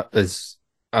 which is,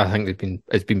 I think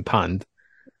it's been panned.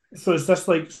 So is this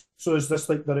like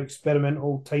their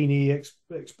experimental tiny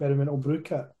experimental brew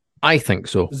kit? I think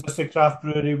so. Is this a craft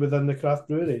brewery within the craft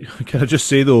brewery? Can I just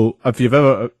say though, if you've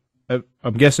ever,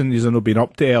 I'm guessing you've not been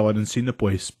up to Ellen and seen the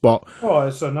place, but Oh,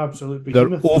 it's an absolute their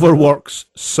behemoth. Overworks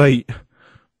site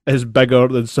is bigger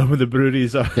than some of the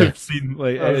breweries I've Yeah. seen.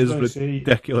 Like, I it was is gonna say-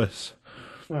 ridiculous.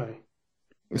 Aye.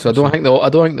 So I don't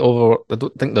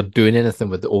think they're doing anything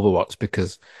with the Overworks,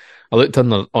 because I looked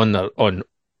on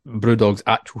Brewdog's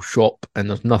actual shop and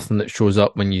there's nothing that shows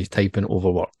up when you type in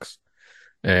Overworks.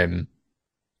 And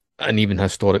even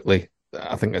historically,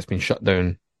 I think it's been shut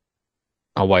down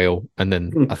a while, and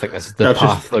then I think this is the I've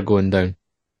path just- they're going down.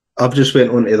 I've just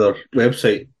went onto their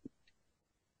website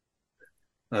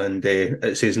and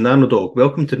it says Nanodog.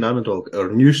 Welcome to Nanodog,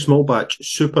 our new small batch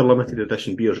super limited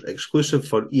edition beers exclusive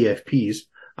for EFPs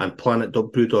and Planet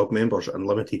Brewdog members and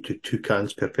limited to 2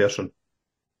 cans per person.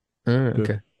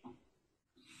 Okay.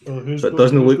 So who's So it got-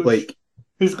 doesn't who's look got- like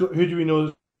who do we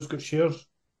know has got shares?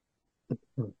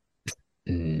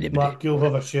 Nobody. Mark, you'll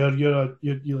have a share. You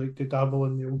like to dabble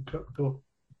in the old crypto.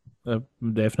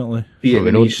 Definitely. Well,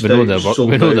 we know they're Stouts worth,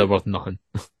 sold we know they're out. worth nothing.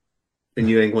 The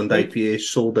New England IPA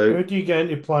sold How out. do you get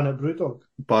into Planet Brewdog?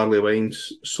 Barley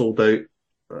wines sold out.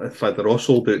 In fact, they're all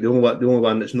sold out. The only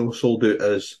one that's not sold out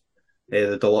is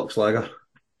the deluxe lager.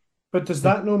 But does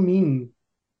that not mean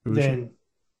Who's then?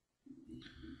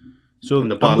 So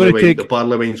And the I'm barley going to wine, take. the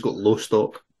barley wine's got low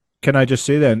stock. Can I just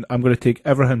say then? I'm going to take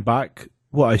everything back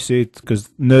what I said, because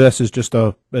now this is just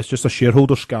a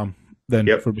shareholder scam. Then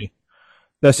Yep. for me,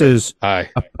 this is Aye.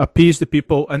 appease the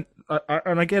people, and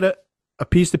I get it.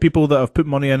 Appease the people that have put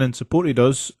money in and supported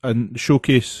us, and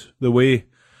showcase the way.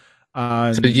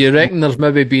 And So do you reckon there's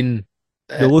maybe been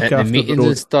They look at the after the meetings road.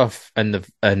 and stuff,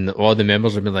 and all the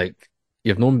members have been like,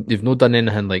 you've no done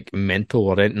anything like mental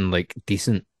or anything like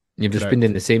decent. You've just been Correct.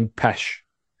 in the same pish.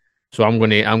 So I'm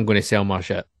gonna sell my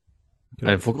shit.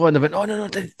 Correct. And folk and they went, oh no,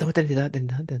 didn't do that,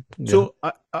 didn't do that. So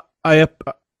I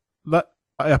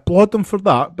applaud them for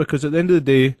that, because at the end of the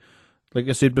day, like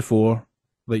I said before,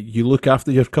 like, you look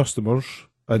after your customers,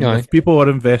 and Aye. if people are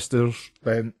investors,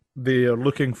 then they are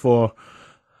looking for.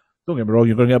 Don't get me wrong,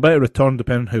 you're going to get a better return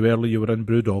depending how early you were in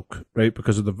BrewDog, right?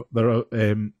 Because of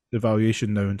the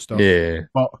valuation now and stuff. Yeah.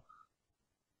 But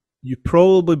you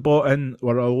probably bought in,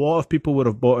 or a lot of people would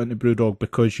have bought into BrewDog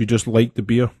because you just liked the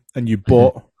beer, and you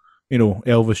bought,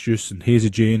 Elvis Juice and Hazy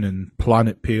Jane and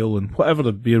Planet Pale and whatever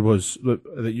the beer was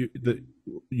that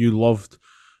you loved,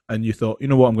 and you thought, you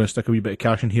know what, I'm going to stick a wee bit of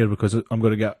cash in here because I'm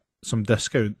going to get some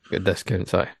discount. Get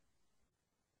discounts, aye.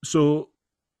 So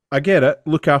I get it.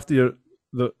 Look after your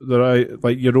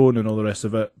like your own and all the rest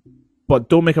of it, but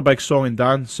don't make a big song and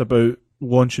dance about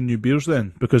launching new beers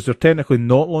then, because they're technically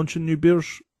not launching new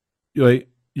beers. Because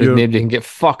nobody can get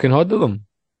fucking hold of them.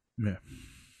 Yeah.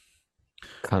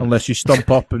 Can't. unless you stump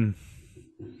up.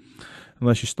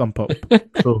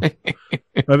 So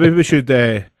maybe we should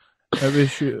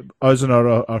us and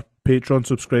our Patreon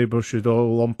subscribers should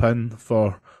all lump in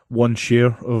for one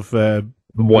share of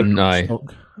One eye.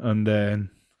 stock, and then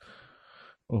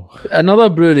Another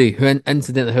brewery who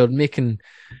incidentally are making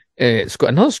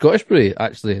another Scottish brewery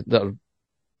actually that are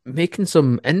making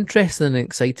some interesting and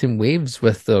exciting waves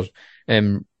with their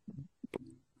kind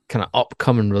of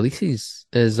upcoming releases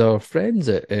is our friends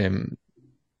at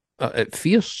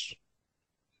Fierce.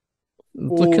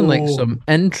 Looking like some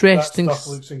interesting That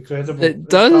stuff looks incredible. It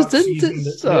does, Dark doesn't Season,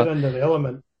 it? They're in their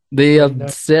element. They right now.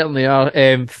 certainly are.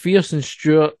 Fierce and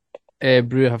Stuart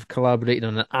Brew have collaborated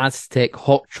on an Aztec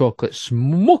hot chocolate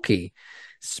smoky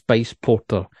spice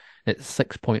porter. It's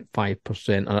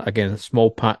 6.5%. Again, a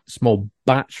small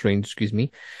batch range. Excuse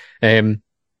me.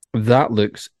 That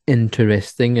looks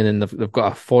interesting. And then they've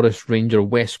got a Forest Ranger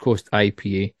West Coast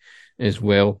IPA as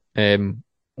well,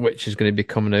 which is going to be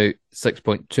coming out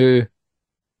 6.2.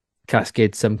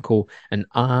 Cascade, Simcoe, and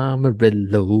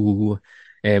Amarillo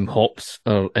hops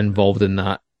are involved in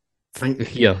that.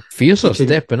 Here, Fierce are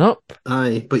stepping up.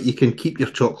 Aye, but you can keep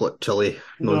your chocolate chili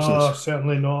nonsense. No,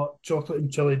 certainly not. Chocolate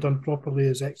and chili done properly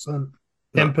is excellent.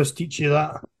 Tempest teach you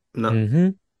that. No. Mm-hmm.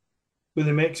 With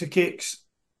the Mexicakes.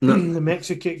 No. The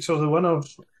Mexicakes are the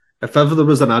winners. If ever there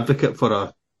was an advocate for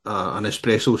an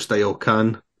espresso style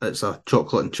can, it's a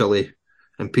chocolate and chili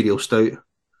imperial stout.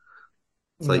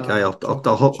 It's like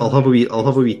I'll have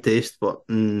a wee taste, but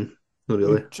not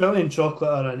really. Chili and chocolate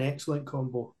are an excellent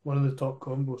combo. One of the top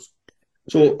combos.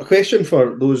 So, a question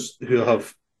for those who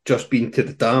have just been to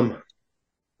the dam.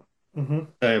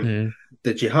 Mm-hmm.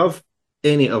 Did you have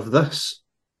any of this?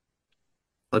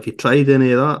 Have you tried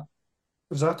any of that?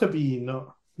 Zatabi,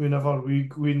 no. We never.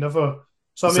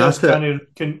 Some of us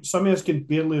can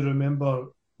barely remember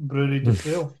Brewery de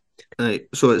Trail. Right,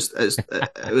 so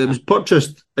it was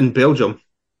purchased in Belgium,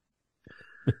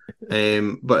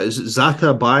 but it's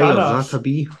Zata By or Zata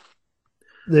B.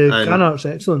 The can art's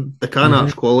excellent. The can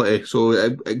art's quality, so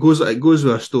it goes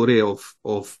with a story of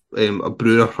a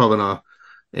brewer having a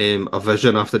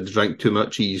vision after they drank too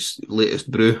much of his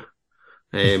latest brew.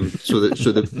 So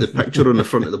the picture on the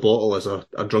front of the bottle is a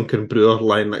drunken brewer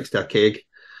lying next to a keg,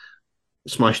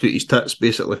 smashed out his tits,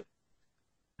 basically.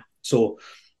 So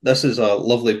this is a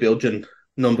lovely Belgian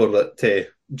number that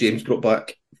James brought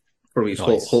back from his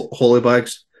holly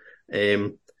bags.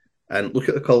 And look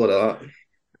at the colour of that.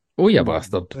 Oh, yeah,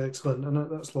 bastard. Excellent, isn't it?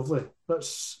 That's lovely.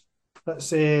 That's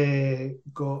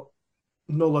got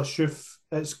Nola Shuf.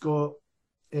 It's got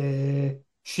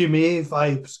Chimay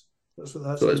vibes. That's what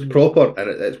that's. So it's proper, and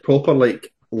it's proper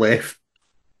like left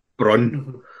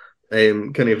brun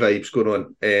kind of vibes going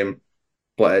on.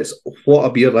 But it's what a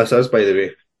beer this is, by the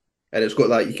way. And it's got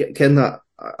that, you can that,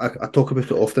 I talk about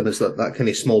it often, is that kind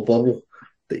of small bubble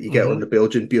that you get on the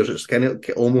Belgian beers. It's kind of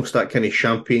almost that kind of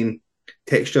champagne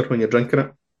texture when you're drinking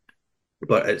it.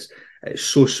 But it's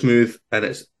so smooth and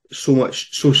it's so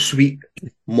sweet,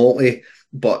 malty,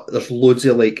 but there's loads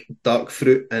of like dark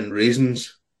fruit and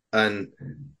raisins, and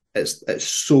it's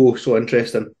so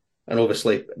interesting. And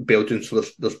obviously Belgian, so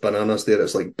there's bananas there.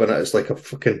 It's like a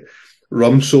fucking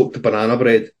rum-soaked banana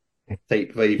bread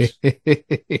type vibes.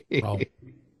 Wow.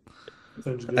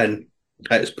 And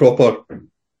it's proper,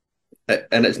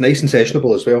 and it's nice and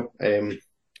sessionable as well.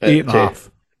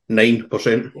 8.5.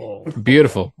 9%.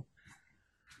 Beautiful.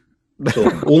 So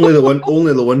only the one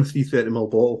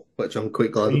 330ml bottle, which I'm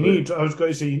quite glad about. I was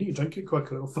going to say you need to drink it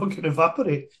quicker; it'll fucking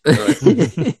evaporate. So,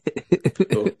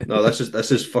 no,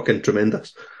 this is fucking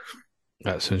tremendous.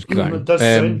 That sounds great. It does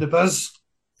sound the buzz.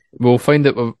 We'll find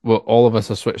out what all of us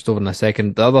are switched over in a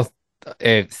second. The other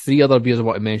 3 other beers I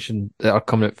want to mention that are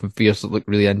coming out from Fierce that look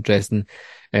really interesting.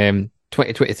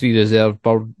 2023 Reserve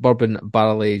Bourbon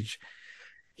Barrel Age.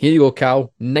 Here you go,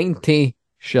 Cal. 90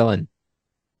 shilling.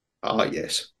 Ah,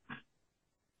 yes.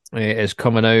 Is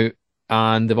coming out,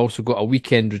 and they've also got a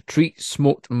Weekend Retreat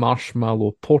Smoked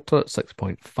Marshmallow Porter at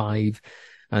 6.5,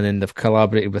 and then they've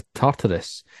collaborated with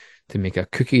Tartarus to make a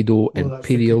cookie dough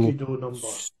imperial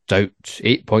stout,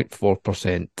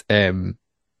 8.4%.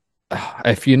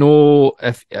 If you know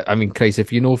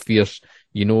Fierce,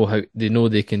 you know how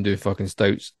they can do fucking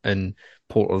stouts and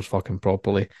porters fucking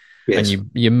properly. Yes. And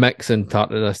you mix in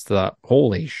Tartarus to that.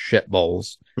 Holy shit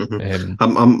balls!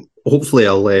 I'm hopefully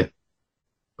I'll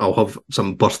have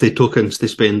some birthday tokens to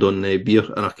spend on beer,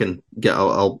 and I can get.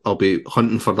 I'll be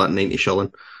hunting for that 90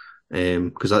 shilling,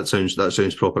 because that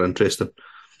sounds proper interesting.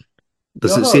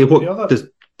 Does it say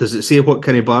what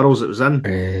kind of barrels it was in?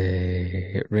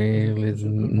 It really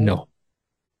no.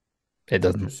 It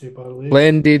doesn't.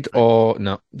 Blended or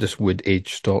no, just wood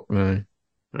aged stock, man.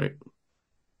 Right.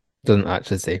 Doesn't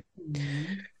actually say.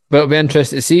 But it'll be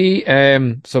interesting to see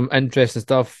some interesting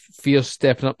stuff. Fierce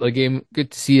stepping up the game.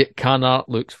 Good to see it. Can art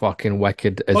looks fucking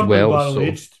wicked as well.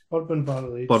 Bourbon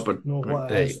barrel aged. Bourbon. No,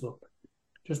 what it is though.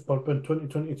 Just bourbon.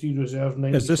 2023 Reserve.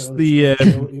 90 is this the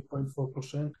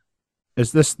 8.4%?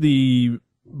 Is this the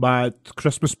mad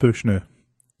Christmas push now?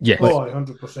 Yes. Oh,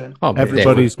 100%. Oh,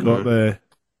 Everybody's definitely.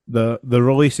 got the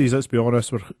releases. Let's be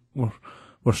honest,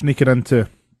 we're sneaking into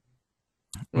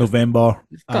November,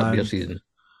 Start beer and season.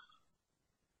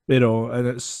 and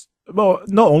it's not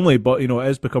only, but it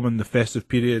is becoming the festive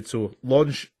period. So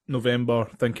launch November,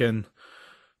 thinking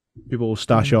people will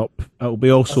stash up. It'll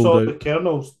be all I saw sold the out.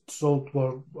 Kernels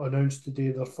were announced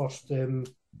today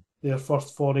their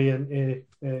first foray into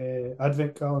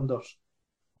advent calendars.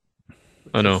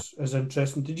 I know. Is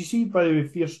interesting. Did you see, by the way,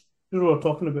 Fierce? We were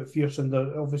talking about Fierce, and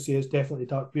obviously it's definitely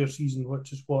dark beer season,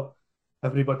 which is what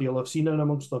everybody will have seen in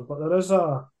amongst them. But there is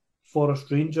a Forest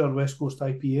Ranger West Coast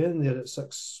IPA in there at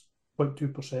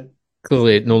 6.2%.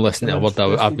 Clearly, no listening to And what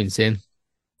it's I've been saying.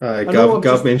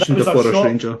 Gav mentioned the Forest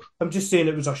Ranger. I'm just saying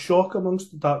it was a shock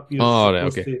amongst the dark beers. Oh, right,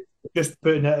 okay. Just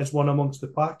putting it as one amongst the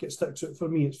pack, it sticks out for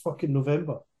me. It's fucking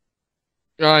November.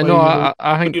 I know.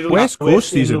 I think West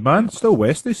Coast season, man. Still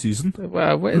Westy season.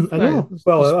 Well, I know.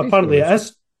 Well, apparently it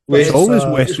is. It's always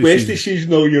Westy Westy season.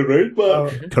 season all year round,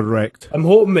 but Correct. I'm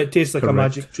hoping it tastes like a Correct.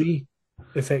 magic tree.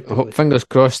 Effectively. Fingers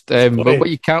crossed. But Sorry.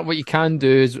 what you can do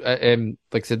is, like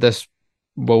I said, this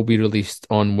will be released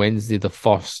on Wednesday the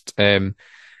 1st.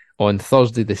 On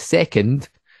Thursday the 2nd,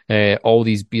 all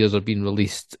these beers are being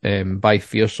released by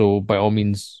Fear. So by all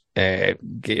means,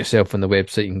 get yourself on the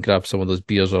website. You can grab some of those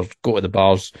beers or go to the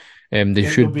bars. They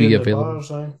should be in the available.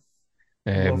 bars, aye.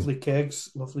 Lovely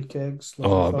kegs. Lovely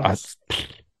fuzz.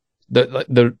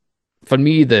 They're for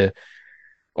me,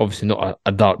 obviously not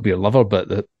a dark beer lover,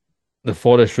 but the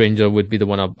Forest Ranger would be the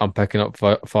one I'm picking up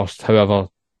first. However,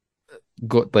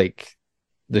 got like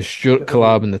the Stuart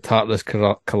collab and the Tartarus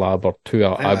collab are two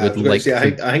I would like.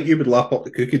 I think you would lap up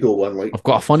the cookie dough one. Like, I've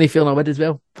got a funny feeling I would as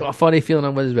well.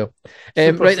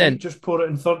 Right then, Just pour it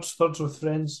in thirds with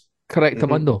friends. correct,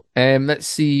 Amando. Let's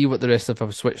see what the rest of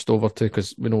have switched over to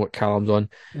because we know what Callum's on.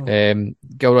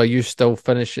 Gilra, you still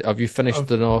finish? Have you finished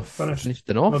it off? Finished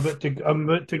it off? I'm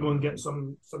about to go and get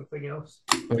something else.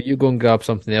 Well, you go and grab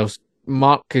something else.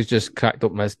 Mark has just cracked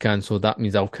up his can, so that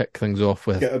means I'll kick things off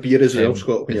with get a beer as well,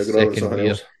 Scott, when you're grabbing something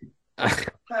else.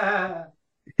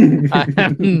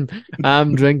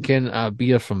 I'm drinking a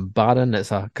beer from Baron.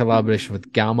 It's a collaboration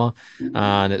with Gamma,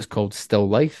 and it's called Still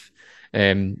Life.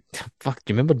 Fuck,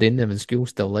 do you remember doing them in school?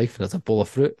 Still Life, and it's a bowl of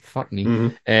fruit. Fuck me.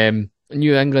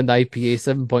 New England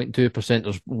IPA,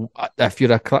 7.2%. If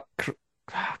you're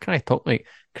can I talk like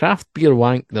craft beer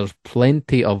wank? There's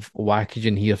plenty of whackage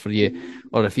in here for you,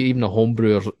 or if you're even a home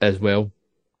brewer as well.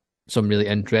 Some really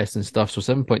interesting stuff. So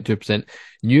 7.2%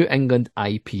 New England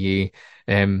IPA.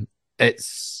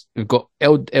 We've got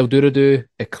El Dorado,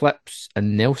 Eclipse,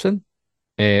 and Nelson.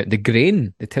 The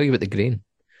grain, they tell you about the grain.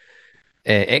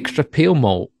 Extra pale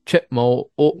malt, chip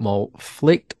malt, oat malt,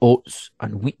 flaked oats,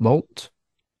 and wheat malt.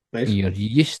 Nice. Your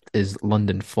yeast is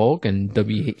London Fog and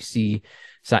WHC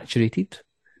saturated.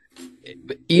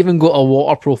 Even got a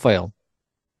water profile.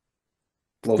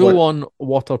 Lovely. Full on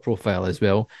water profile as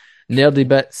well. Nerdy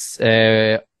bits.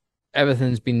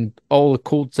 Everything's been, all the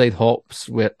cold side hops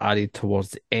were added towards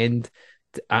the end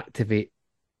to activate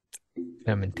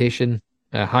fermentation,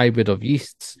 a hybrid of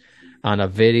yeasts, and a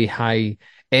very high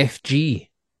FG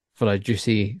for a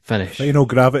juicy finish.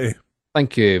 Gravity.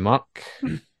 Thank you, Mark.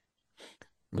 I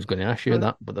was going to ask you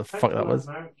that, but the fuck that was.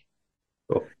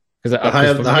 The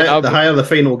higher the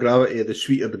final gravity, the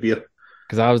sweeter the beer.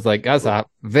 Because I was like, that's a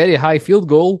very high field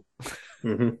goal.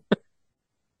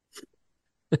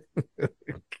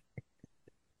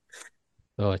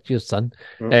 Oh, cheers, son.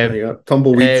 There you go.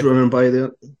 Tumbleweeds running by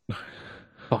there.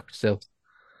 Fuck yourself.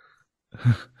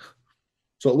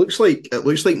 So it looks like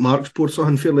Mark's poured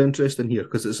something fairly interesting here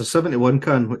because it's a 71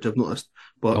 can, which I've noticed.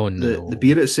 But the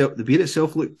beer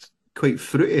itself looked quite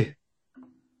fruity.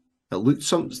 It looked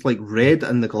something like red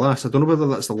in the glass. I don't know whether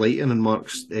that's the lighting in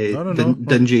Mark's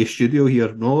dingy studio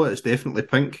here. No, it's definitely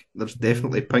pink. There's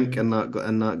definitely pink in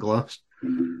that glass.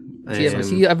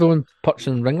 See everyone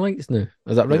purchasing ring lights now.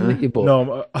 Is that ring light you bought?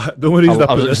 No, the only reason I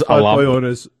put this bad boy on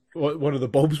is one of the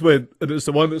bulbs went, and it's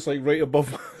the one that's like right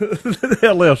above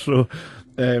there. So,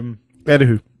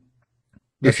 anywho,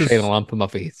 You're shining a lamp in my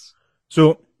face.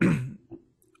 So,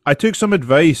 I took some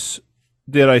advice,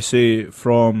 dare I say,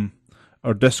 from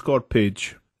our Discord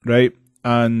page, right?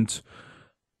 And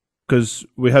because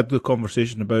we had the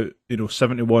conversation about,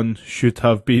 71 should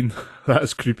have been,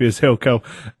 that's creepy as hell, Cal.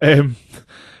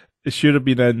 It should have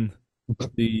been in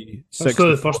the 60. That's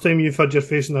not the first time you've had your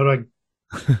face in a ring.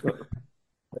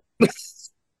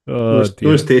 No,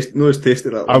 it's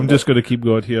tasted that. I'm just going to keep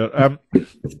going here.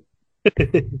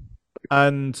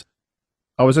 And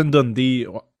I was in Dundee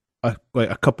like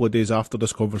a couple of days after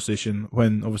this conversation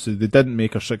when obviously they didn't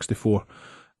make her 64,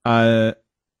 and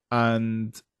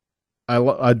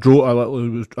I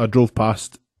drove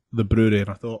past the brewery and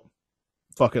I thought,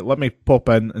 fuck it, let me pop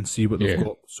in and see what they've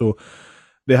got. So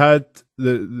they had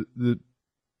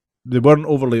they weren't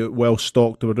overly well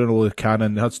stocked. They were doing all the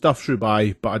canning. They had stuff through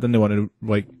by, but I didn't want to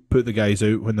like put the guys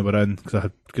out when they were in because I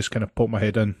had just kind of popped my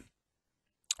head in.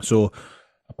 So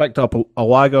I picked up a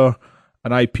lager,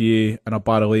 an IPA, and a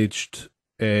barrel aged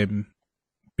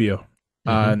beer.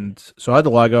 And so I had the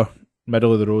lager,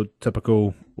 middle of the road,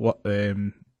 typical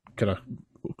kind of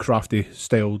crafty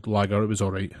styled lager. It was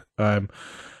all right. And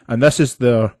this is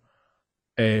their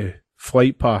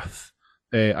Flight Path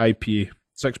IPA.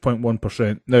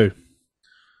 6.1%. Now,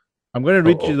 I'm going to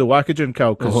read you the packaging,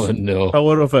 Cal, because the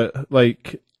colour of it,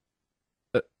 like,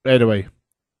 anyway,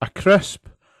 a crisp,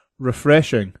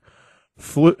 refreshing,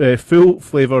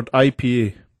 full-flavoured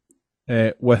IPA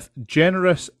with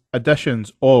generous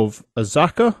additions of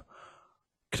Azacca,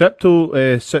 Crypto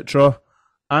Citra,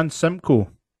 and Simcoe.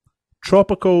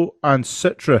 Tropical and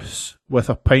citrus with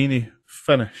a piney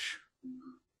finish.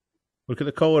 Look at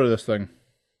the colour of this thing.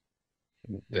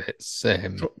 It's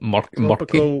murky.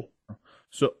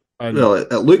 So, well,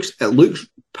 it looks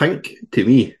pink to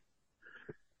me.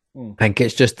 I think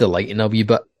it's just the lighting a wee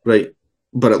bit. Right,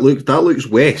 but that looks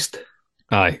west.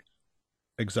 Aye,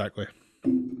 exactly.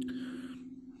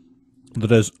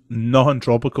 There is nothing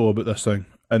tropical about this thing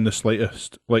in the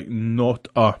slightest. Like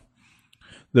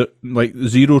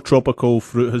zero tropical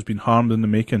fruit has been harmed in the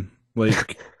making.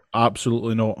 Like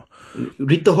absolutely not.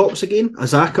 Read the hops again.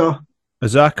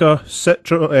 Azacca,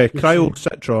 Citra, Cryo,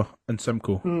 Citra, and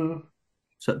Simcoe.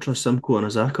 Citra, Simcoe, and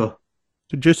Azacca.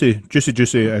 So juicy,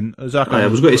 and Azacca. I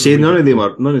was going to say none of them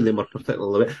are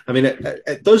particularly. I mean,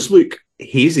 it does look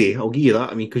hazy. I'll give you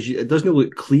that. I mean, because it doesn't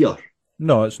look clear.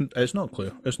 No, it's not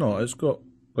clear. It's not. It's got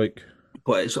like,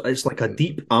 but it's like a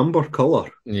deep amber colour.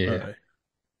 Yeah.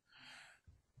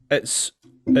 It's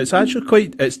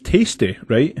actually it's tasty,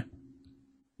 right?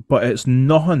 But it's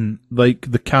nothing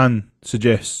like the can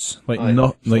suggests. Like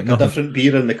nothing. A different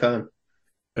beer in the can.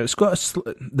 It's got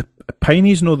the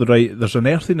piney's not the right. There's an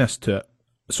earthiness to it,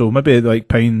 so maybe like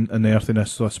pine and the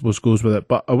earthiness, I suppose, goes with it.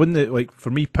 But I wouldn't like for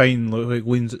me. Pine like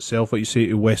leans itself, like you say,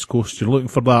 to West Coast. You're looking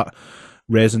for that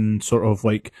resin, sort of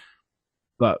like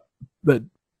that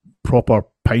proper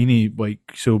piney, like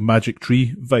so Magic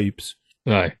Tree vibes.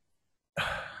 Aye.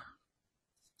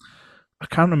 I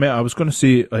can't remember. I was going to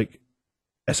say like.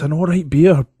 It's an alright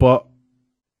beer, but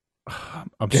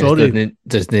I'm sorry.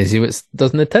 Doesn't it see what's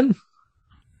doesn't it tin?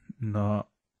 No.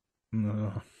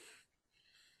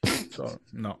 Sorry,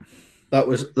 no. That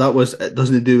was. It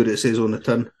doesn't do what it says on the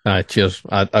tin. Aye, cheers.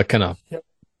 I kind of. Yep.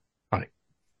 Aye.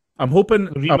 I'm hoping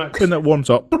it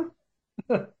warms up.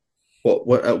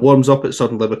 What it warms up, it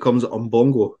suddenly becomes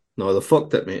umbongo. No, they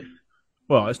fucked it, mate.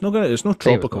 Well, it's not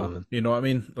tropical. You know what I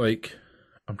mean? Like,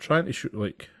 I'm trying to shoot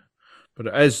like, but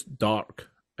it is dark.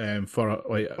 For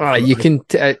like, you can.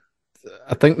 I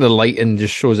think the lighting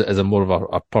just shows it as a more of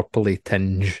a purpley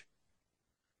tinge,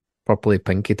 purpley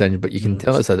pinky tinge. But you can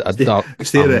tell it's a dark.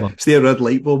 Stay red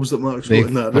light bulbs that Mark's got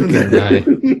in that.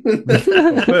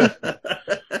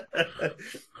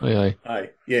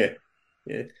 Aye. Yeah.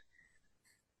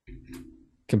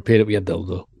 Compare it with a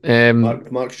dildo.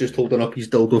 Mark's just holding up his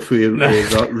dildo for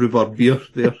that rhubarb beer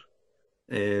there.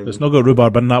 It's not got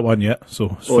rhubarb in that one yet,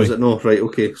 so it's fine. Is it not? Right,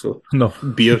 okay, so no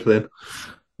beer then.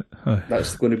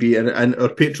 That's going to be, and our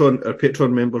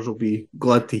Patreon members will be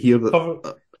glad to hear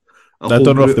that. I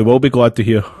don't know if they will be glad to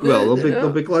hear. Well, they'll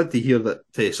be glad to hear that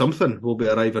something will be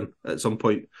arriving at some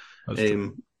point.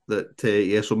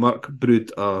 So Mark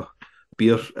brewed a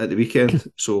beer at the weekend.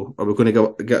 So are we going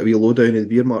to get a wee lowdown in the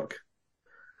beer, Mark?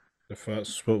 If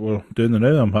that's what we're doing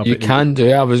now, I'm happy. You can do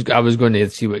it. I was going to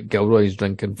see what Gilroy's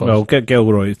drinking first. Well, get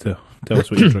Gilroy to tell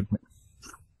us what you're drinking.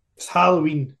 It's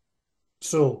Halloween,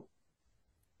 so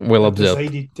well observed.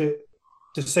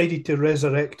 Decided to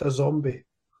resurrect a zombie.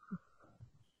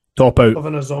 Top out. I'm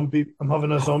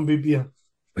having a zombie beer.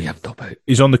 We have top out.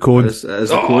 He's on the cone. As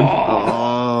a cone.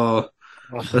 Oh.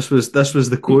 This was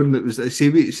the cone that was. We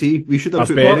should have.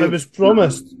 It was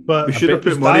promised, but we should have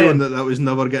put money on that was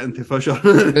never getting to Fisher.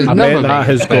 I bet that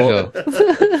has got.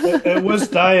 It was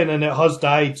dying, and it has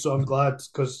died. So I'm glad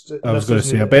because I was going to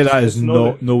say, I bet that is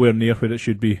nowhere near where it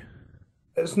should be.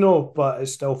 It's no, but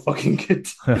it's still fucking good.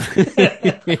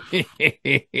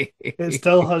 It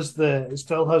still has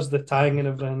the tang and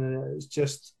everything, and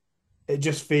it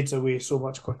just fades away so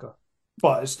much quicker.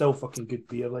 But it's still fucking good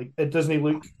beer. Like, it doesn't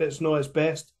look, it's not its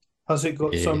best. Has it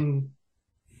got some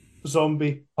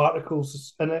zombie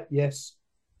particles in it? Yes.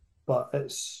 But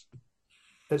it's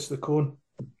the cone.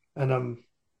 And I'm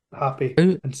happy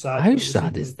and sad. How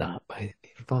sad is that?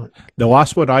 fuck. The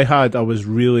last one I had, I was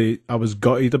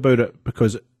gutted about it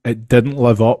because it didn't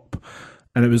live up,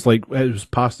 and it was like it was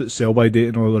past its sell by date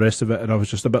and all the rest of it, and I was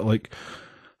just a bit like,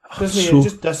 Doesn't so it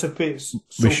just dissipates? we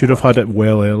So should have quick. had it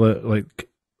well earlier. Like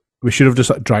we should have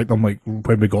just dragged them like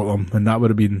when we got them, and that would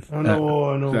have been. I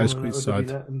know. That is that quite would have sad.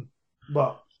 been it.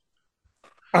 But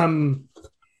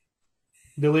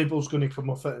the label's going to come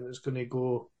off it and it's going to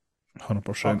go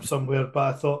 100%. up somewhere.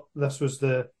 But I thought this was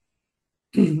the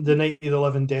Night of the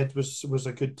Living Dead was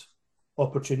a good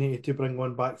opportunity to bring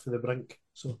one back for the brink.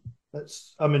 So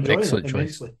I'm enjoying Excellent it choice.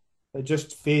 immensely. It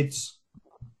just fades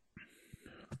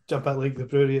a bit like the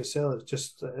brewery itself. It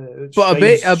just But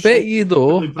I bet you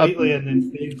though, really brightly and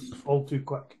then fades all too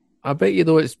quick. I bet you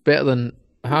though, it's better than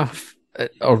half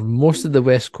or most of the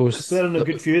West Coast It's better than a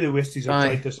good few of the Wasties I've Aye.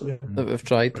 tried this year. that we've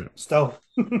tried. Still.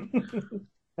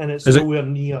 And it's Is it- nowhere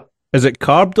near. Is it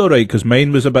carbed all right? Because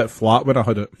mine was a bit flat when I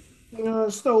had it.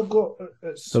 It's still got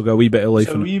Still got a wee bit of life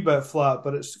it's a in it. wee bit flat,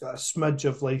 but it's got a smidge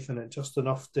of life in it, just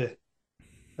enough to,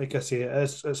 like I say,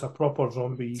 it's a proper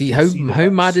zombie. You See can how the how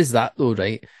bits mad is that though,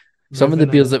 right? Some of the living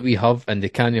in beers it. that we have and they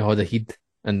can't hold the heat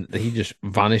and the heat just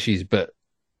vanishes, but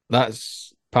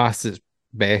that's past its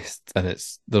best and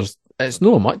it's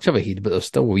not much of a heat, but there's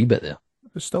still a wee bit there.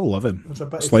 It's still living. There's a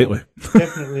bit of Slightly.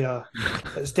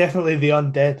 it's definitely the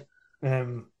undead.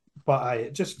 But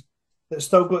it's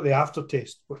still got the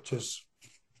aftertaste, which is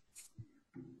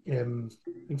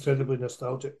incredibly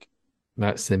nostalgic.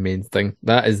 That's the main thing.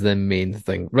 That is the main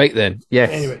thing. Right then, yes.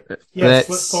 Anyway, yes,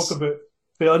 let's talk about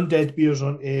the undead beers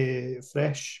on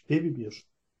fresh baby beers.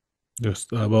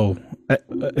 Just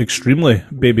extremely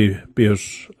baby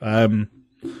beers. Like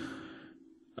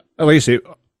I say,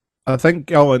 I think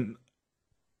Gil and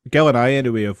I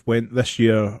anyway have went this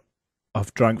year.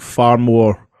 I've drank far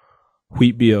more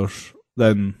wheat beers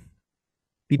than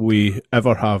we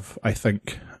ever have. I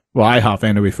think. Well, I have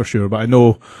anyway for sure. But I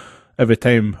know every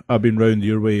time I've been round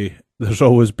your way, there's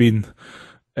always been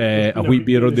a wheat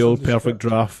beer on the old Perfect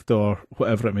Draft or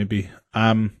whatever it may be.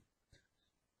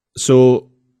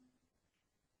 So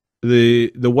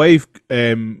the wife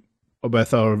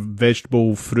with our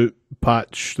vegetable fruit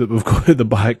patch that we've got at the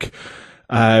back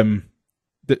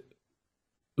that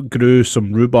grew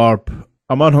some rhubarb.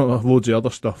 I'm on loads of other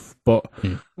stuff, but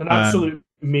An absolute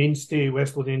mainstay,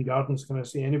 West Lothian Gardens. Can I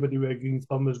say anybody with a green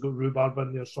thumb has got rhubarb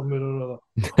in there somewhere or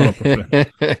other?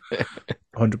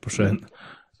 100%.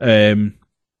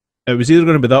 It was either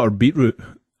going to be that or beetroot,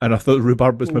 and I thought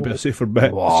rhubarb was maybe a safer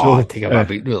bet. Wow, take a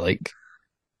beetroot like.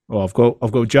 Well, I've got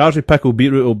Jarzy pickle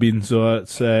beetroot bean, so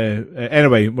it's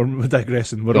anyway. We're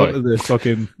digressing. We're on to the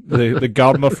fucking the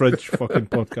Gardener Fridge fucking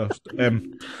podcast.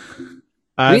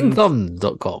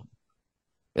 Greenthumb.com.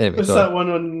 Anyway, What's sorry. that one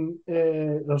on?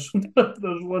 There's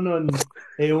one on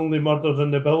Only Murders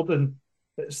in the Building.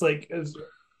 It's like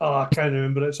I can't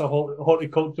remember. It's a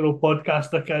horticultural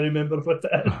podcast. I can't remember what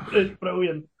it is. It's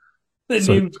brilliant. The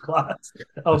name's class.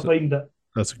 I'll find it.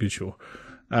 That's a good show.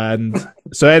 And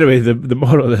so anyway, the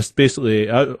moral of this, basically,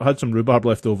 I had some rhubarb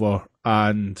left over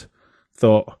and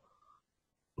thought,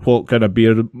 what kind of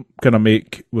beer can I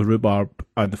make with rhubarb?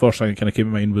 And the first thing that kind of came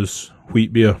to mind was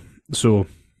wheat beer. So,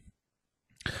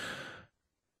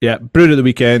 yeah, brewed at the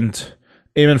weekend,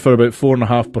 aiming for about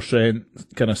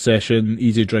 4.5% kind of session,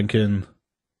 easy drinking.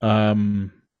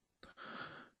 I'm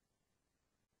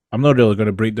not really going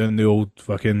to break down the old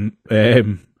fucking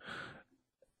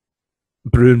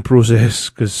brewing process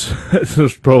because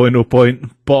there's probably no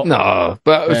point. But No,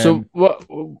 but so what?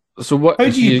 So what? How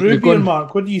do you brew you're beer, going-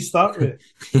 Mark? What do you start with?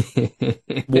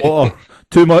 water,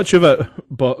 too much of it.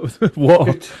 But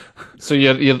water. So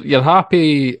you're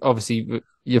happy. Obviously,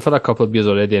 you've had a couple of beers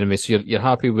already anyway. So you're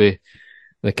happy with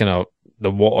the kind of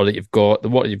the water that you've got. The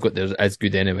water you've got there is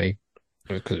good anyway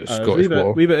because it's Scottish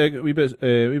water. Wee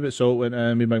bit salt went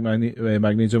in.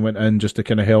 Magnesium went in just to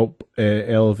kind of help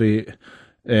elevate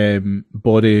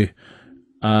body. Is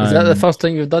that the first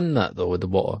time you've done that though with the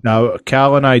water? Now,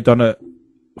 Cal and I done it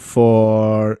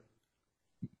for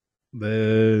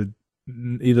either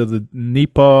the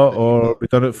NEPA or we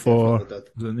done it for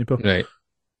the NEPA. Right.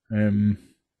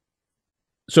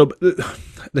 So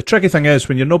the tricky thing is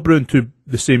when you're not brewing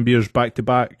the same beers back to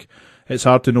back, it's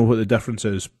hard to know what the difference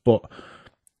is. But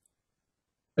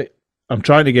I'm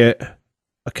trying to get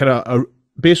a kind of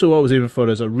basically what I was aiming for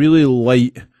is a really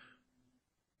light,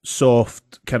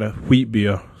 soft kind of wheat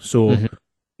beer. So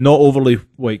not overly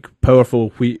like powerful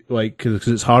wheat, like because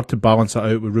it's hard to balance that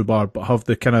out with rhubarb, but have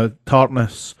the kind of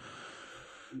tartness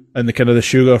and the kind of the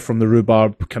sugar from the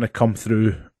rhubarb kind of come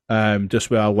through just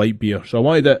with a light beer. So I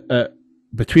wanted it at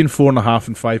between 4.5%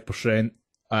 and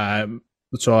 5%.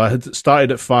 So I had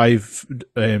started at 5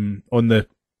 on the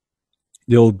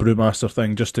the old brewmaster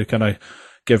thing just to kind of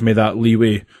give me that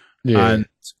leeway. Yeah. And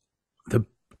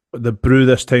the brew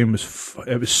this time was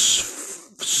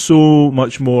so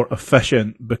much more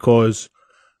efficient because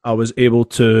I was able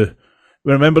to.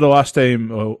 Remember the last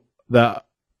time that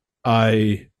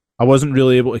I wasn't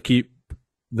really able to keep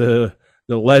the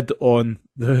lid on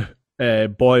the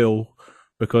boil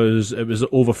because it was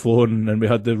overflowing and we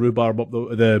had the rhubarb up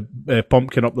the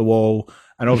pumpkin up the wall,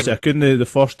 and obviously I couldn't the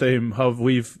first time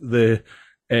leave the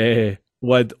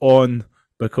lid on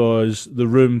because the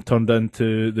room turned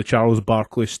into the Charles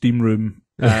Barkley steam room,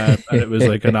 and it was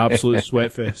like an absolute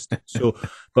sweat fest. So,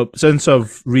 but since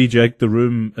I've rejigged the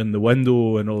room and the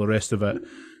window and all the rest of it,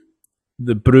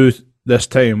 the brew this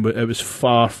time it was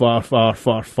far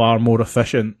more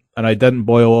efficient, and I didn't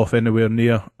boil off anywhere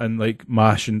near and like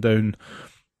mashing down.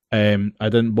 I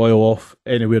didn't boil off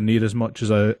anywhere near as much as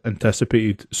I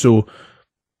anticipated. So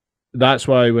that's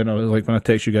why when I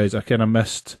text you guys, I kind of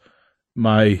missed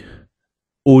my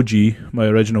OG, my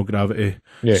original Gravity,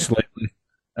 slightly.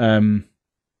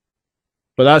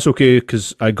 But that's okay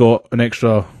because I got an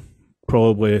extra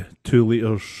probably 2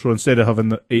 litres. So instead of having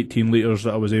the 18 litres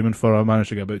that I was aiming for, I managed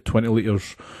to get about 20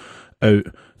 litres out.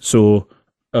 So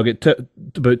I'll get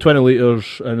about 20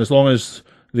 litres, and as long as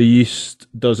the yeast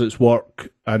does its work,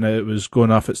 and it was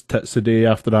going off its tits today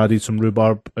after I added some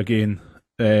rhubarb again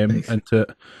into it.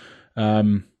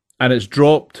 And it's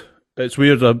dropped. It's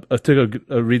weird. I took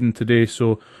a reading today,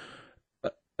 so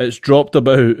it's dropped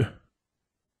about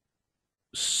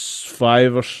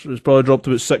 5 or it's probably dropped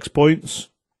about 6 points,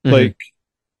 like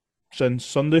since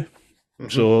Sunday.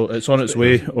 So it's on its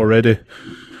way already.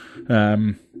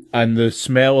 And the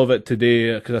smell of it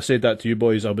today, because I said that to you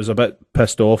boys, I was a bit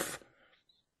pissed off.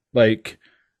 Like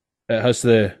it has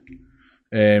that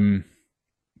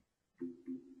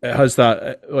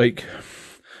like.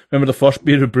 Remember the first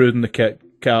beer we brewed in the Kit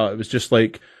Kat? It was just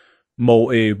like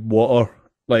malty water.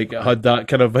 Like it had that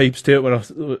kind of vibes to it when I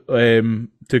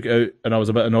took it out, and I was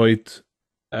a bit annoyed.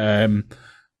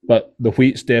 But the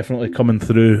wheat's definitely coming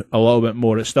through a little bit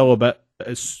more. It's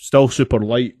still super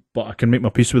light, but I can make my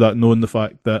peace with that, knowing the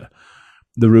fact that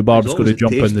the rhubarb's going to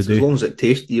jump in the day. As long as it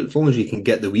tastes, as long as you can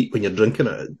get the wheat when you're drinking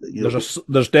it.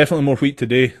 There's definitely more wheat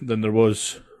today than there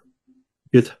was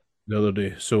good the other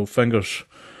day. So fingers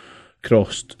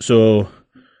crossed. So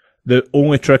the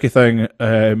only tricky thing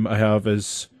I have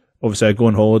is obviously I go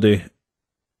on holiday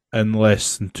in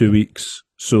less than 2 weeks.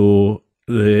 So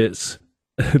it's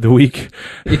the week.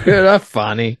 You're a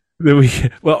fanny. The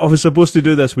week. Well, I was supposed to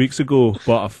do this weeks ago,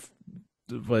 but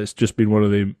it's just been one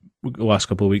of the last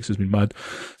couple of weeks has been mad.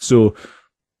 So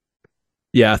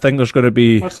yeah, I think there's going to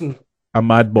be a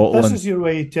mad bottling. This is your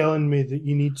way of telling me that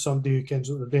you need somebody who can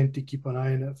sort of then to keep an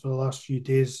eye on it for the last few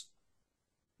days.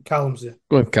 Callum's there.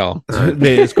 Go on, Callum.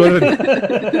 Mate, it's going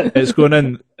in. It's going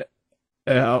in.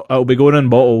 I'll be going in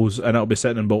bottles, and it'll be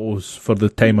sitting in bottles for the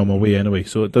time I'm away anyway.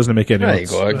 So it doesn't make any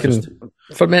sense. There you go. I can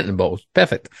fermenting bottles.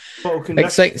 Perfect. Bottle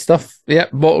Exciting stuff. Yeah,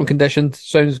 bottle conditioned.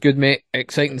 Sounds good, mate.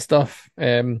 Exciting stuff.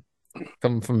 From.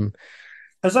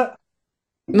 Is it?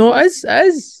 No, it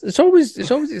is. It's always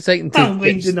exciting to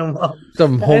get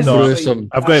some homebrew, some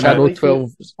Shadow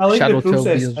 12. I like Shadow the 12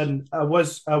 process, beers. and I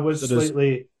was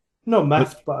slightly not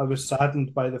miffed, but I was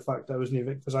saddened by the fact that I wasn't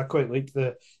even, because I quite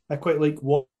like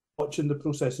watching the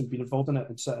process and being involved in it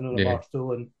and sitting on a bar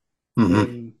stool and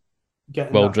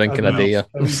getting drinking a day.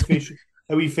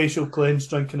 A wee facial cleanse,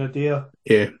 drinking a day.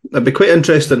 Yeah, it'd be quite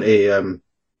interesting to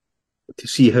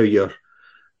see how your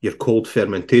cold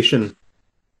fermentation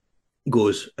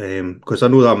goes, because I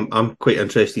know that I'm quite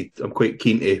interested. I'm quite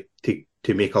keen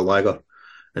to make a lager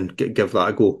and give that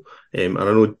a go. And I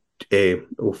know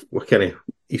we're kind of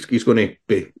he's going to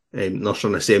be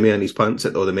nursing a semi in his pants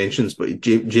at all the mentions, but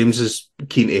James is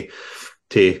keen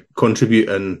to contribute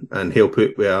and help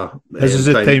out with this is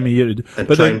the time of year and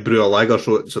try and brew a lager.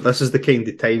 So this is the kind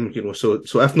of time, So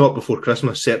if not before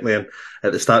Christmas, certainly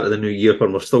at the start of the new year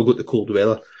when we've still got the cold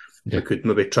weather. Yeah. We could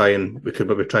maybe try and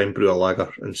brew a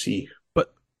lager and see.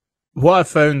 But what I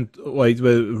found, like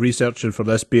with researching for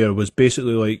this beer, was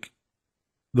basically like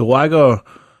the lager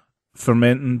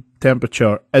fermenting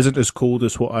temperature isn't as cold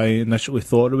as what I initially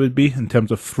thought it would be in terms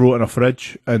of throw it in a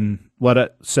fridge and let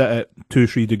it sit at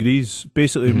 2-3 degrees.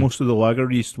 Basically, most of the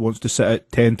lager yeast wants to sit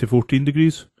at 10 to 14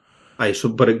 degrees. Aye,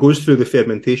 but it goes through the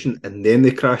fermentation and then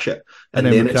they crash it, and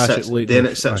then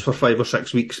it sits for 5 or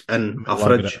 6 weeks in a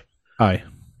fridge. Aye.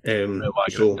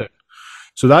 So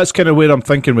that's kind of where I'm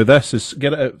thinking with this is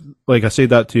get it, like I said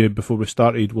that to you before we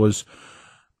started, was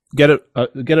get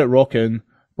it rocking,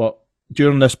 but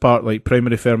during this part, like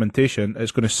primary fermentation,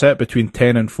 it's going to sit between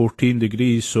 10 and 14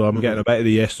 degrees. So I'm getting a bit of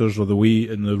the esters or the wheat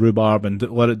and the rhubarb and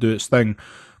let it do its thing.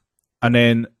 And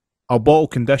then I'll bottle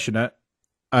condition it,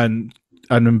 and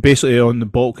then basically on the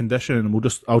bottle conditioning,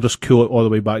 I'll just cool it all the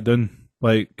way back down,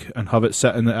 like, and have it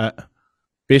sitting at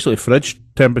basically fridge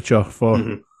temperature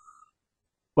for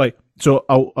like. So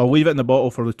I'll leave it in the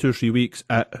bottle for the 2 or 3 weeks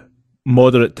at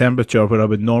moderate temperature where I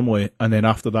would normally, and then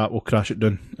after that we'll crash it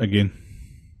down again.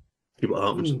 See what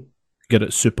happens. Get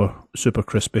it super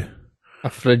crispy. A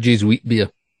Fridges wheat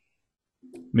beer.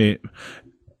 Mate,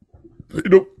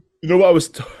 you know what I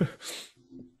was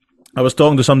I was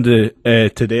talking to somebody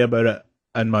today about it,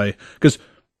 and because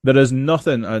there is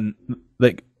nothing and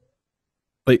like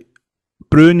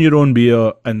brewing your own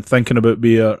beer and thinking about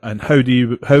beer and how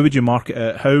would you market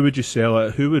it, how would you sell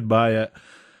it, who would buy it.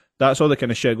 That's all the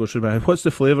kind of shit goes through my head. What's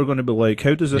the flavour going to be like?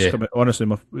 How does this come out? Honestly,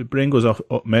 my brain goes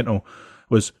up mental.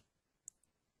 Was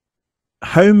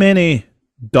how many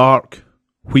dark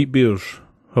wheat beers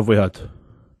have we had?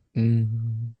 No,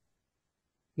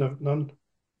 none.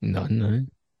 None, no.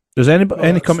 Does any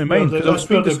come to mind? That's I was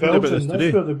where speaking to somebody about this that's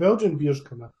today. where the Belgian beers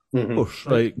come in. Of course,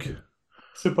 like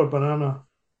Super banana.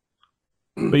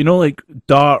 but like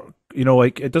dark,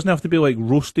 like it doesn't have to be like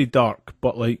roasty dark,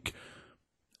 but like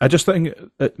I just think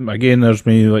again, there's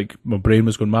me like my brain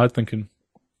was going mad thinking,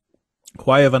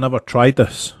 why have I never tried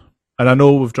this? And I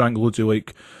know we've drank loads of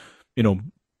like,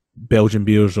 Belgian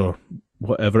beers or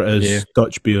whatever it is,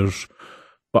 Dutch beers,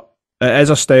 but it is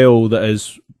a style that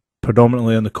is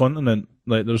predominantly on the continent.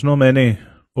 Like there's no many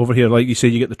over here. Like you say,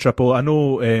 you get the triple. I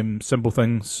know Simple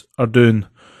Things are doing,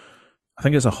 I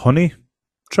think it's a honey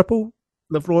triple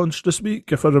they've launched this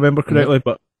week, if I remember correctly.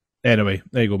 But anyway,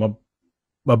 there you go.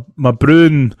 My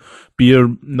brewing beer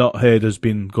nuthead has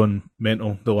been gone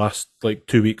mental the last like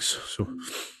 2 weeks. So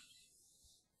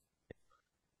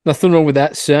nothing wrong with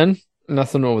that, son.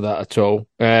 Nothing wrong with that at all.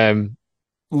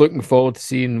 Looking forward to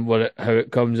seeing how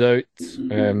it comes out.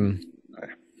 Yeah,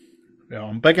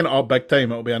 I'm bigging it up big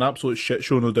time. It'll be an absolute shit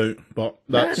show, no doubt. But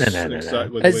that's exactly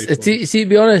the way. See, to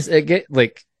be honest, it get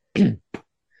like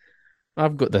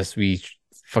I've got this wee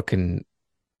fucking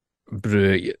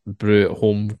brew at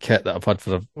home kit that I've had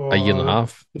for a year and a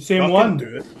half. The same one.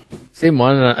 Do it. Same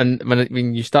one, and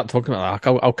when you start talking about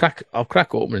that, I'll crack it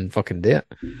open and fucking do it.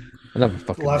 I never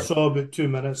fucking. Lasts all about 2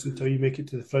 minutes until you make it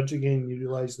to the fridge again. You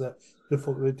realise that the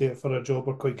folk that do it for a job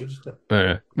are quite good at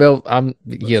it. Well, I'm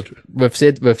here. We've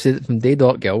said it from day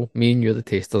dot, Gil. Me and you're the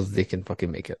tasters. They can fucking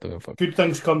make it. Good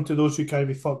things come to those who can't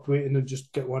be fucked waiting and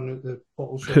just get one out the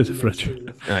bottle. The fridge.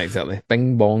 Exactly.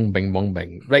 Bing bong, bing bong,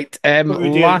 bing. Right. What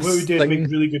we do last is thing. make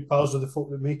really good pals with the folk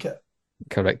that make it.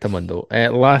 Correct, Amundo.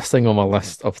 Last thing on my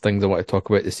list of things I want to talk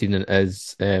about this evening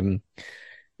is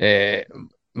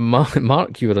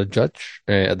Mark, you were a judge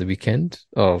at the weekend,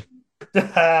 or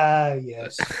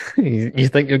yes. you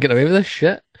think you're getting away with this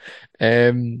shit?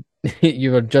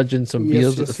 You were judging some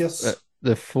beers at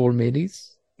the Four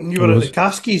Mairies. And you were at the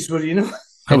Caskies, were you?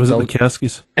 I was at the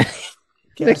Caskies.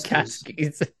 The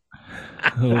Caskies.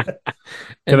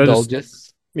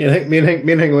 Indulgence. Main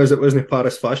thing was it wasn't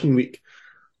Paris Fashion Week.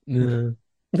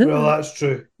 Well, that's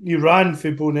true. You ran for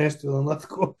Bonestil and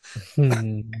Lithgow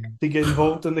to get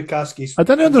involved in the Caskies. I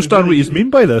didn't understand what you mean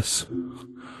by this.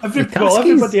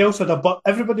 Everybody else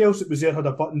that was there had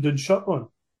a button-down shirt on,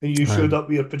 and you showed up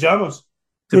with your pajamas.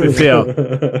 To be fair,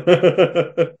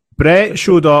 Brett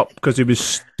showed up because he was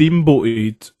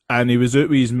steamboated and he was out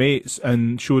with his mates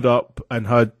and showed up and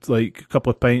had like a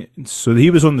couple of pints. So he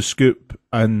was on the scoop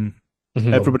and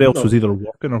everybody else was either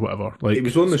walking or whatever. Like he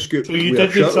was on the scoop. So you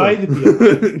didn't try the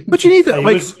beer. But you need it.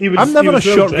 Like I'm never a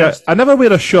shirt guy. I never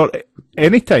wear a shirt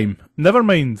anytime. Never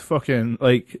mind fucking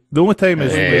like the only time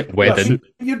is wedding.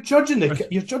 You're judging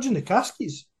the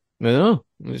Caskies. No,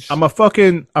 I'm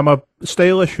a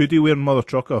stylish hoodie wearing mother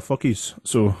trucker fuckies.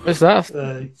 So what's that?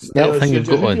 That thing you've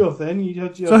got on. Then you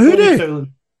had your it's a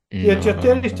hoodie. You had your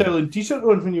Terry Towel and t-shirt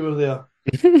on when you were there.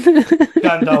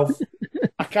 Gandalf.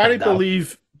 I can't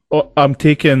believe I'm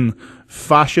taking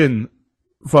fashion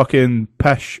fucking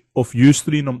pish off you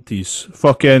three numpties.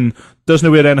 Fucking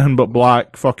doesn't wear anything but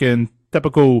black. Fucking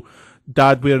typical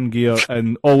dad wearing gear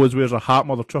and always wears a hat,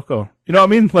 mother trucker. You know what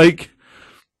I mean? Like.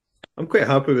 I'm quite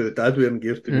happy with the dad wearing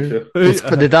gear, to be fair.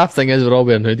 But the daft thing is we're all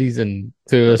wearing hoodies and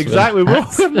two of us. Exactly, we're all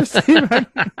wearing the same.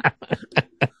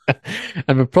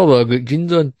 And we've probably got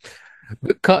jeans on.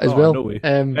 Good cut as well. No way.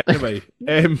 Anyway,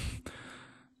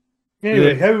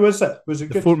 Yeah. How was it? Was it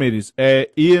The good? Four Mairies.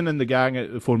 Ian and the gang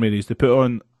at the Four Mairies, they put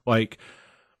on, like,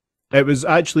 it was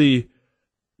actually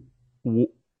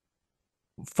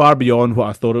far beyond what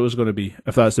I thought it was going to be,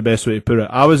 if that's the best way to put it.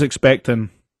 I was expecting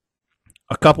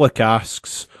a couple of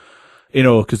casks,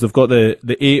 because they've got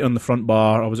the 8 on the front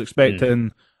bar. I was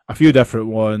expecting a few different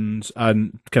ones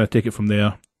and kind of take it from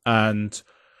there. And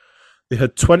they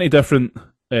had 20 different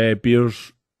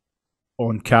beers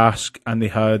on cask, and they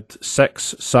had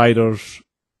 6 ciders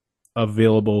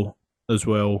available as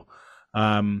well.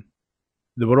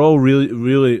 They were all really,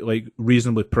 really like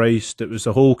reasonably priced. It was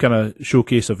a whole kind of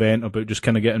showcase event about just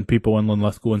kind of getting people in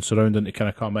Linlithgow and surrounding to kind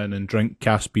of come in and drink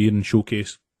cask beer and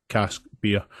showcase cask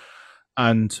beer.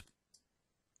 And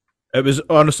it was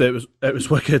honestly, it was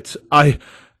wicked. I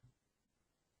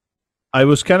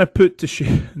was kind of put to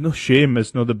shame. No, shame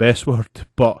is not the best word,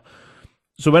 but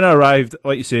so when I arrived,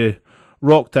 like you say,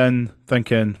 rocked in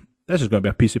thinking this is going to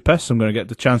be a piece of piss. I'm going to get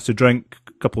the chance to drink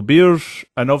a couple of beers,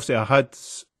 and obviously I had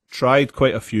tried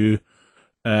quite a few,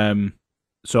 so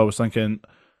I was thinking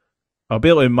I'll be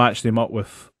able to match them up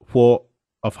with what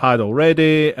I've had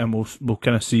already, and we'll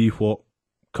kind of see what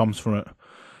comes from it.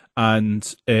 And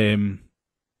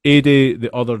Adi,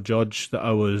 the other judge that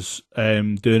I was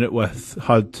doing it with,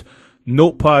 had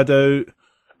notepad out,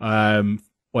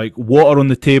 like water on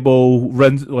the table,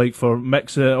 like for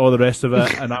mixing it, all the rest of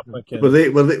it. And I'm thinking, were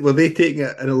they taking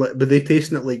it and were they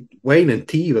tasting it like wine and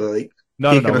tea? Were they like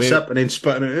taking a sip and then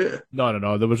spitting it out?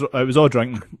 No. It was all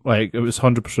drinking. Like it was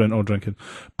 100% all drinking.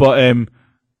 But and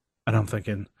I'm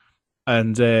thinking,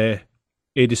 and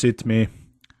Adi said to me,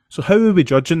 "So how are we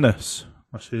judging this?"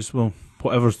 I says, "Well,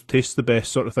 whatever tastes the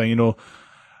best, sort of thing. Are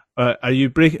we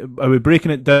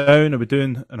breaking it down? Are we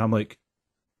doing?" And I'm like,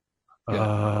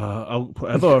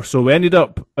 whatever. So we ended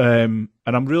up, and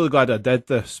I'm really glad I did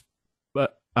this,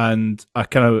 and I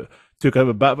kind of took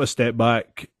a bit of a step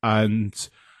back and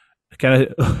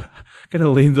kind of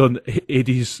leaned on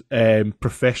Adi's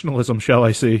professionalism, shall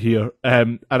I say here,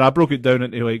 and I broke it down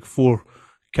into like 4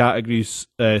 categories.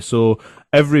 So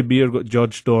every beer got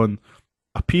judged on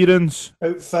appearance,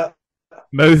 outfit,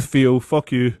 mouthfeel,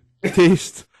 fuck you,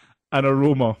 taste, and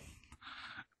aroma,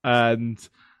 and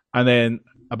then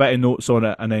a bit of notes on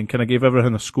it, and then kind of gave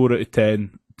everything a score out of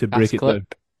 10 to break it down.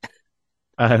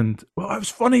 And well, it was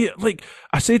funny. Like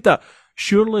I said, that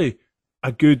surely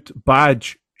a good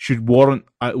badge should warrant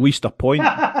at least a point,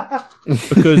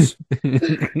 because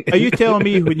are you telling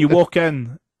me when you walk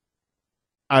in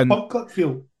and Pub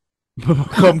Clipfield?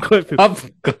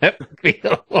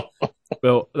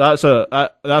 Well, that's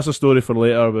a story for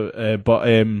later. But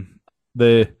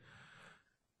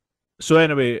so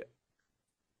anyway,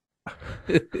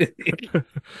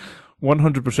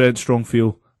 100% strong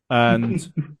feel,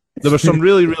 and there were some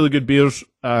really, really good beers,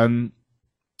 and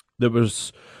there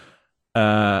was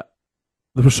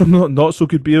some not so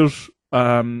good beers.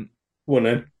 One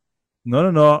in.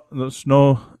 No. There's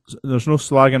no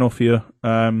slagging off here.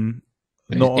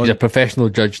 He's a professional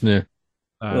judge now.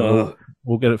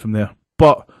 We'll get it from there.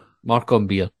 But Mark on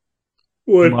beer.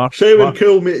 Simon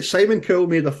Cowell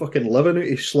made a fucking living out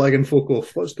of slagging folk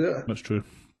off. Let's do it. That's true.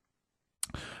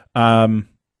 There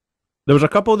was a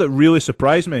couple that really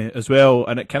surprised me as well,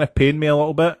 and it kind of pained me a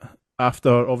little bit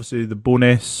after obviously the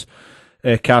Bonus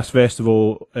Cast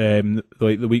Festival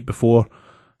like the week before,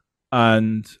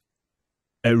 and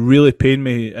it really pained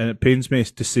me, and it pains me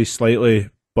to say slightly,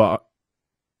 but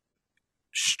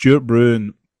Stuart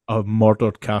Brewing have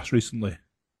murdered Cass recently.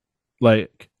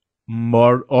 Like,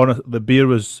 the beer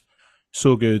was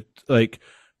so good. Like,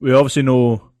 we obviously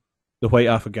know the White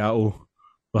Affogato.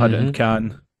 We had it in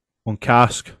can. On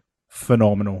cask,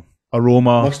 phenomenal.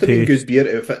 Aroma, must have been good beer.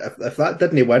 If that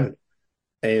didn't win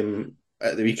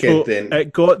at the weekend, so then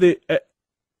it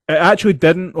actually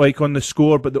didn't, like, on the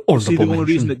score. But the only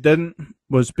reason it didn't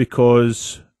was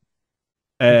because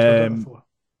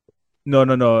no.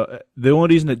 The only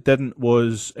reason it didn't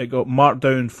was it got marked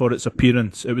down for its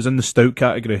appearance. It was in the stout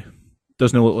category.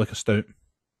 Doesn't look like a stout,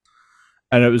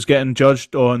 and it was getting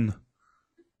judged on.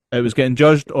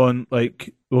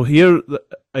 Like, well, here,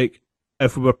 like,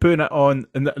 if we were putting it on,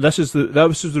 and this was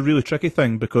the really tricky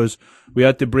thing, because we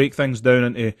had to break things down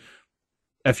into,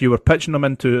 if you were pitching them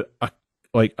into a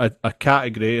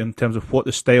category in terms of what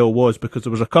the style was, because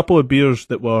there was a couple of beers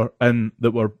that were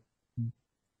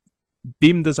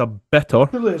deemed as a bitter.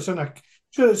 Surely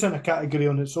it's in a category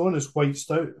on its own as white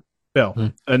stout.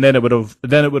 Well, and then it would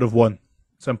have won.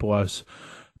 Simple as.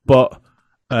 But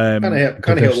can't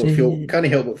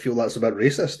help but feel that's a bit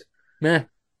racist. Nah.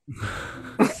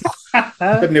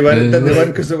 Didn't they win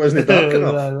because it wasn't dark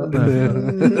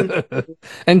enough?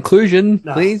 Inclusion,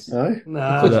 please.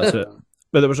 Nah. That's it.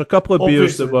 But there was a couple of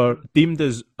beers that were deemed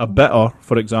as a bitter,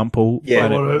 for example. Yeah,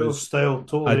 and out of style,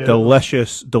 totally. A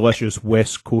delicious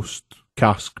West Coast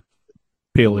cask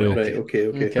pale ale. Right, okay.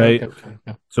 Right.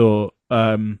 So,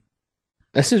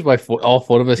 This is why all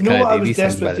four of us You know kind what I of do was these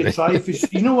things, by desperate the way. to try?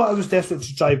 You know what I was desperate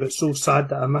to try, but so sad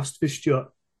that I missed for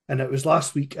Stuart. And it was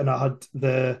last week, and I had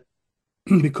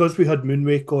because we had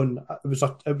Moonwake on. I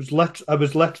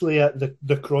was literally at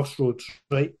the crossroads,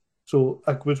 right? So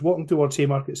I was walking towards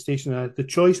Haymarket Station, and I had the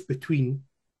choice between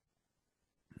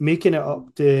making it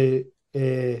up to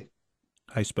High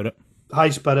Spirit.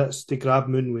 High Spirits to grab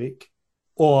Moonwake,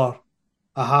 or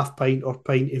a half pint or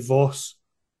pint of Voss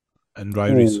And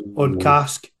Ryries. on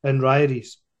cask and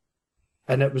Ryries,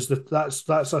 and it was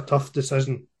that's a tough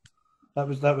decision. That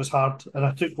was hard, and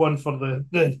I took one for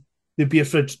the beer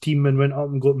fridge team and went up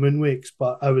and got Moonwakes,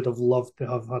 but I would have loved to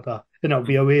have had and it'll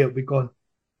be away, it'll be gone.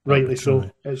 Rightly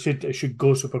so. It should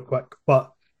go super quick.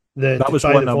 But that was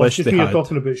one I wish they you're had.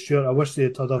 talking about Stuart, I wish they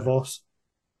had a Voss,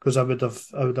 because I would have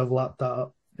lapped that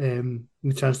up. The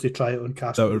chance to try it on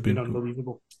cask That would have been cool.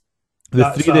 unbelievable.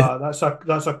 That's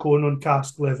a cone on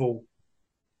cask level.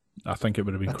 I think it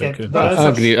would have been quite good. I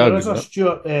agree. There is a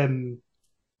Stuart. I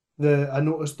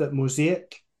noticed that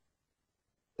Mosaic,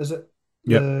 is it?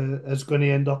 Yep. Was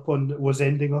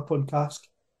ending up on cask,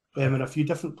 in a few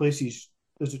different places.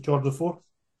 Is it George IV?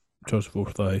 George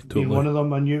IV, aye, Being totally. one of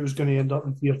them, I knew it was going to end up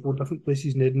in 3 or 4 different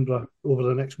places in Edinburgh over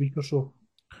the next week or so.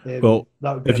 Well,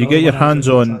 that would be if you another get your one I hands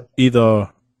would on try.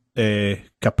 either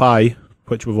Kapai,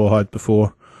 which we've all had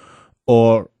before,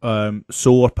 or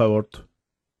solar powered,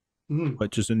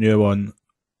 which is the new one,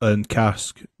 and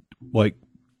cask, like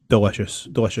delicious.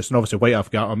 And obviously White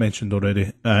Afghan I mentioned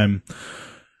already.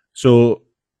 So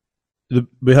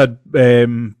we had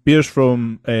beers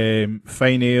from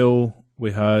Fine Ale.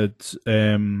 We had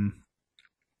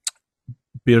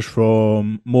beers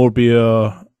from More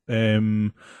Beer.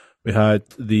 We had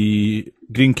the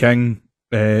Green King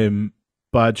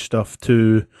badge stuff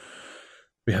too.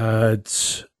 We had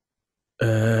Spey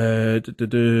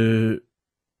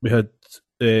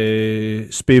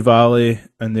Valley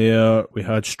in there. We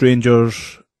had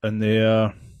Strangers in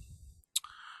there.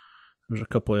 There's a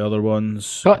couple of other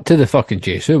ones. Got to the fucking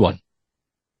Jesu one.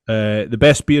 The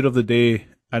best beer of the day,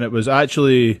 and it was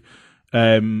actually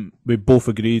we both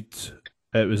agreed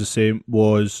it was the same,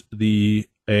 was the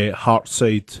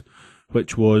Heartside,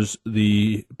 which was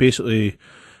basically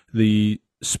the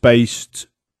spiced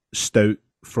stout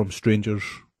from Strangers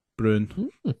Brewing.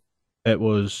 It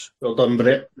was Well done,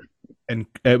 Brett.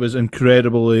 it was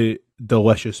incredibly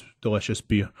delicious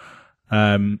beer.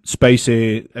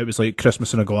 Spicy. It was like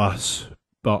Christmas in a glass,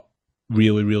 but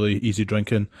really, really easy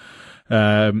drinking.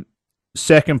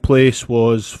 Second place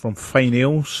was from Fine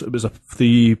Ales. It was a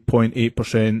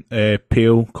 3.8%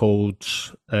 pale called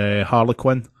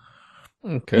Harlequin.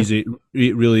 Okay. Easy,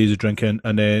 really easy drinking.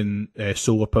 And then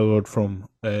solar powered from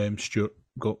Stuart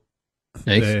got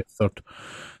Nice. third.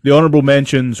 The honourable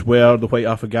mentions were the White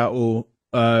Affogato,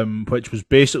 which was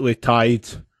basically tied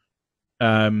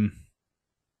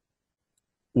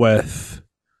with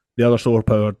the other solar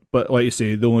powered, but like you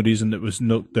say, the only reason it was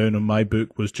knocked down on my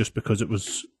book was just because it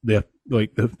was the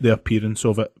appearance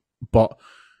of it. But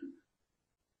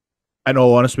in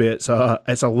all honesty, it's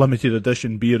a limited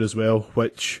edition beer as well,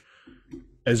 which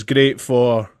is great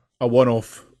for a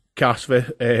one-off cask,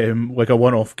 like a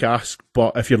one-off cask.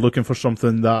 But if you're looking for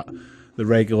something that the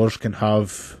regulars can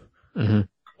have on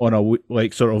a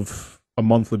sort of a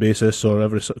monthly basis or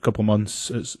every couple of months,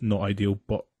 it's not ideal.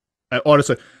 But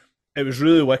honestly, it was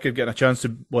really wicked getting a chance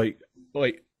to like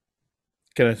kind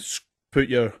of put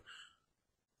your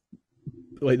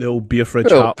the old beer fridge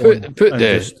hat on. Put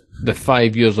the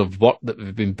 5 years of work that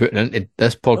we've been putting into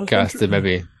this podcast to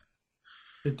maybe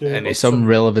into some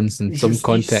relevance and some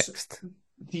context.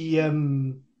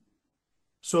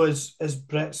 So is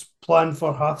Brett's plan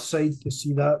for Hearthside to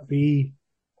see that be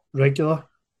regular?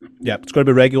 Yeah, it's going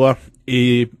to be regular.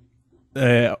 A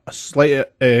slight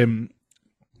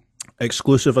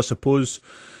exclusive, I suppose,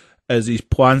 is his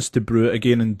plans to brew it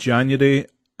again in January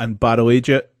and barrel age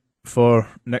it for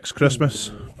next Christmas.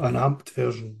 An amped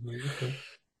version. Okay.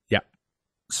 Yeah.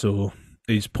 So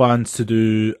his plans to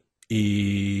do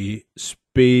a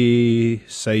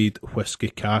Speyside whiskey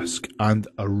cask and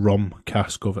a rum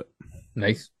cask of it.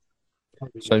 Nice.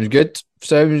 Sounds good.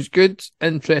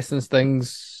 Interesting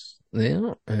things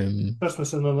there.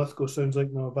 Christmas in Linlithgow sounds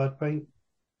like not a bad pint.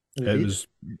 It was.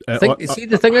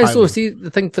 The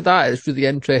thing for that is really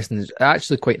interesting. It's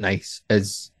actually quite nice.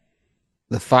 Is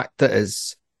the fact that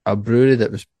it's a brewery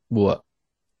that was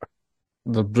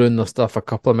they're brewing their stuff a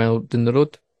couple of miles down the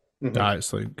road.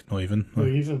 It's like not even.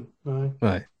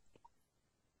 Aye.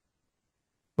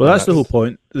 Well, that's the whole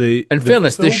point. In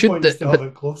fairness, they should. Have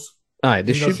it close. Aye,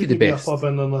 they should be the best. A pub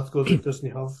in Linlithgow that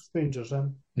doesn't have strangers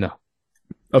in. No,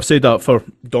 I've said that for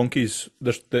donkeys.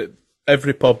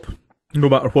 Every pub no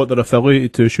matter what they're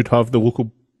affiliated to, should have the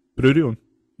local brewery on.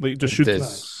 Like, just should.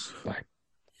 It's-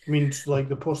 I mean, it's like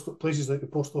places like the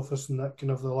post office and that can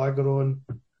have the lager on.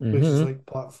 Places Mhm. like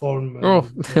Platform. And, Oh,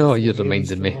 oh, you Hales reminded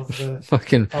can me. have the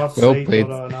Fucking hard well cider played.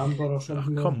 or an amber or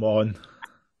something. Come on.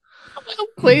 Well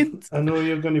played. I know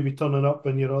you're going to be turning up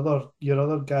and your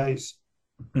other guys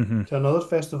Mm-hmm. to another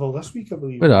festival this week, I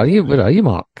believe. Where are you? Where are you,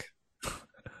 Mark?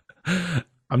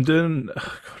 I'm doing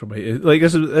like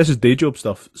this is day job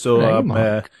stuff. So Right,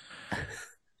 Mark.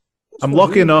 I'm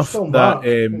lucky enough Still that Mark,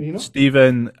 you know?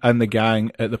 Stephen and the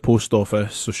gang at the post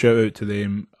office, so shout out to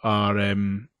them, are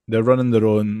they're running their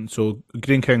own. So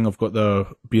Green King have got their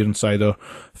beer and cider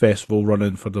festival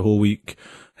running for the whole week.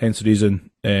 Hence the reason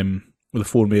the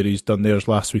Four Marys done theirs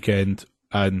last weekend,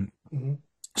 and Mhm.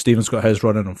 Stephen's got his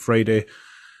running on Friday.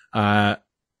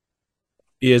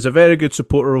 He is a very good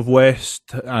supporter of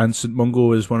West, and St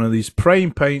Mungo is one of these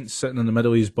prime pints sitting in the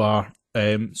middle of his bar.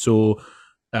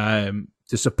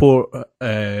 To support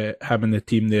him and the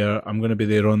team there, I'm going to be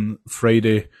there on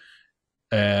Friday,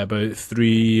 about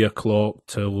 3 o'clock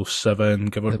till 7,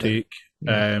 give or take,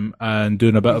 and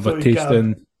doing a bit of a thought you'd get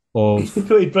tasting of You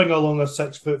thought he'd bring along a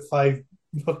 6'5"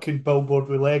 fucking billboard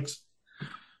with legs.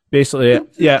 basically,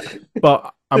 yeah.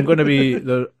 But I'm going to be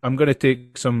there. I'm going to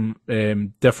take some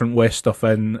different West stuff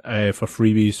in for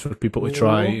freebies for people to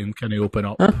try and kind of open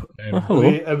up. Huh?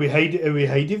 Hello. Are we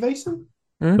Heidi Weissing?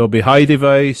 There'll be high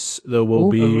device. There will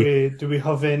Oh. be. Do we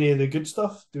have any of the good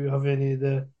stuff? Do we have any of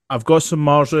the I've got some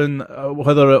margin.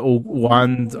 Whether it'll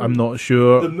land, I'm not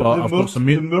sure. But I've got some.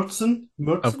 the Murtzen?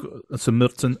 I've got some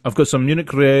Murtzen. I've got some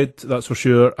Munich Red, that's for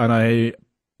sure, and I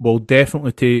will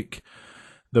definitely take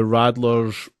the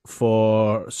Radlers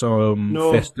for some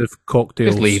No. festive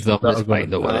cocktails. Just leave them. that It's are gonna- fine.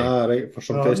 Don't worry. Right, for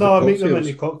some No, festive I make them cocktails.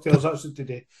 into cocktails. That's it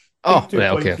today. Oh,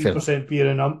 right, okay, fair enough. 2.3% beer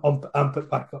and amp it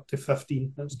back up to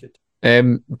 15. That's good.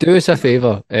 Do us a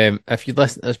favour. If you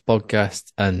listen to this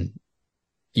podcast and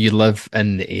you live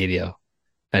in the area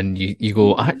and you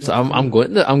go, actually, I'm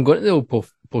going to the old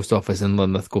post office in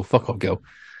Linlithgow. Fuck off, girl.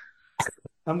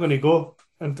 I'm going to go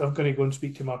and I'm going to go and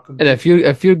speak to Mark. And if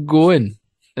you're going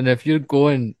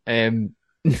down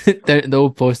to the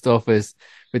old post office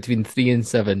between 3 and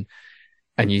 7,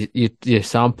 and you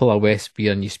sample a West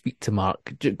beer and you speak to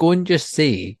Mark, go and just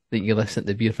say that you listen to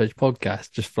the Beer Fridge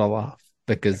podcast just for a laugh.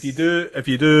 Because If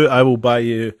you do, I will buy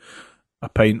you a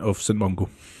pint of St Mungo.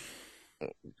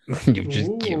 you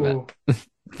just give it. Ooh,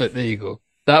 But there you go.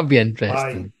 That'd be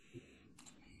interesting.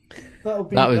 that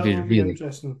would be will really-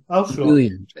 interesting. I'll show Really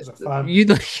up as a fan.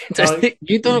 interesting.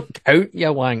 You don't count,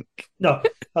 you wank. No,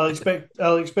 I'll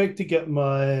expect to get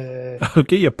my. I'll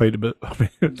get you a pint of it. I mean,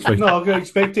 it's fine. No, I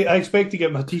expect to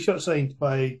get my T-shirt signed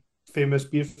by famous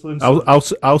beer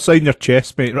fluencer. I'll sign your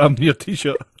chest, mate, rather than your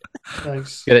t-shirt.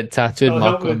 Thanks. Get it tattooed, I'll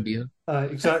Mark help on with- beer.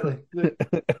 Exactly.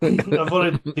 I've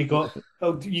already got.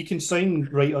 Oh, you can sign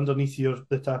right underneath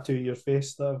the tattoo of your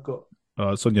face that I've got. Oh,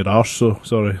 it's on your arse, so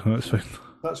sorry. That's fine.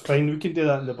 That's fine. We can do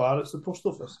that in the bar. It's the post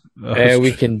office.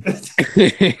 We can.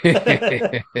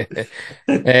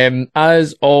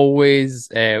 As always,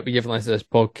 when you haven't listened to this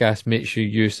podcast, make sure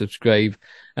you subscribe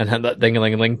and hit that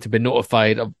ding-a-ling-a-ling to be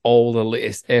notified of all the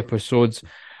latest episodes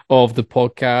of the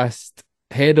podcast.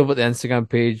 Head over to the Instagram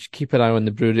page. Keep an eye on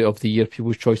the Brewery of the Year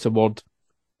People's Choice Award.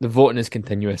 The voting is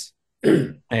continuous.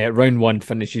 Round 1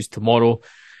 finishes tomorrow.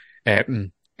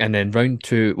 And then round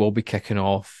 2 will be kicking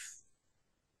off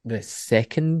the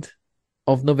 2nd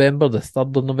of November, the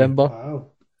 3rd of November. Wow.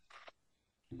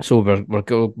 So we're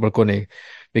going to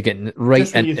be getting right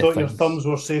Just when you into thought your things. thumbs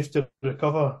were safe to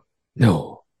recover.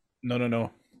 No, No.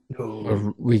 No.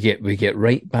 we get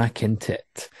right back into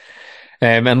it.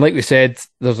 And like we said,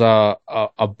 there's a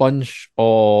bunch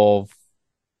of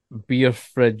Beer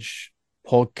Fridge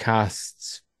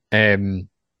podcasts.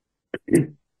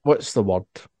 What's the word?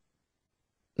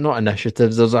 Not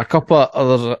initiatives. There's a couple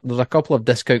of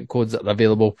discount codes that are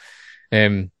available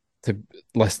to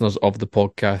listeners of the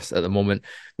podcast at the moment.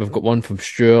 We've got one from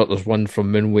Stuart, there's one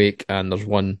from Moonwake, and there's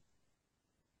one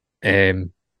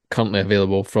currently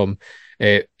available from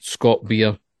Scott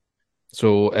Beer.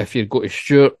 So if you go to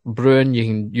Stuart Brewing, you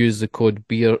can use the code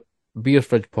Beer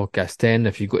Fridge Podcast 10.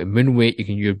 If you go to Moonwake, you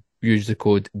can use the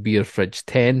code Beer Fridge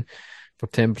 10 for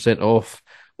 10% off.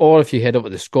 Or if you head over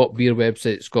to the Scott Beer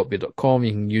website, scottbeer.com,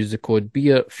 you can use the code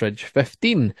Beer Fridge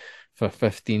 15 for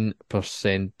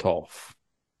 15% off.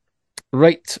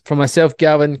 Right, from myself,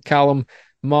 Gavin, Callum,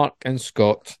 Mark, and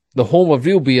Scott, the home of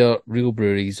real beer, real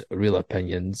breweries, real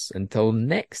opinions. Until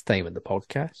next time in the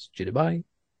podcast, goodbye.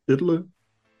 Doodaloo.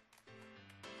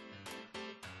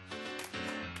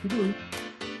 Doodaloo.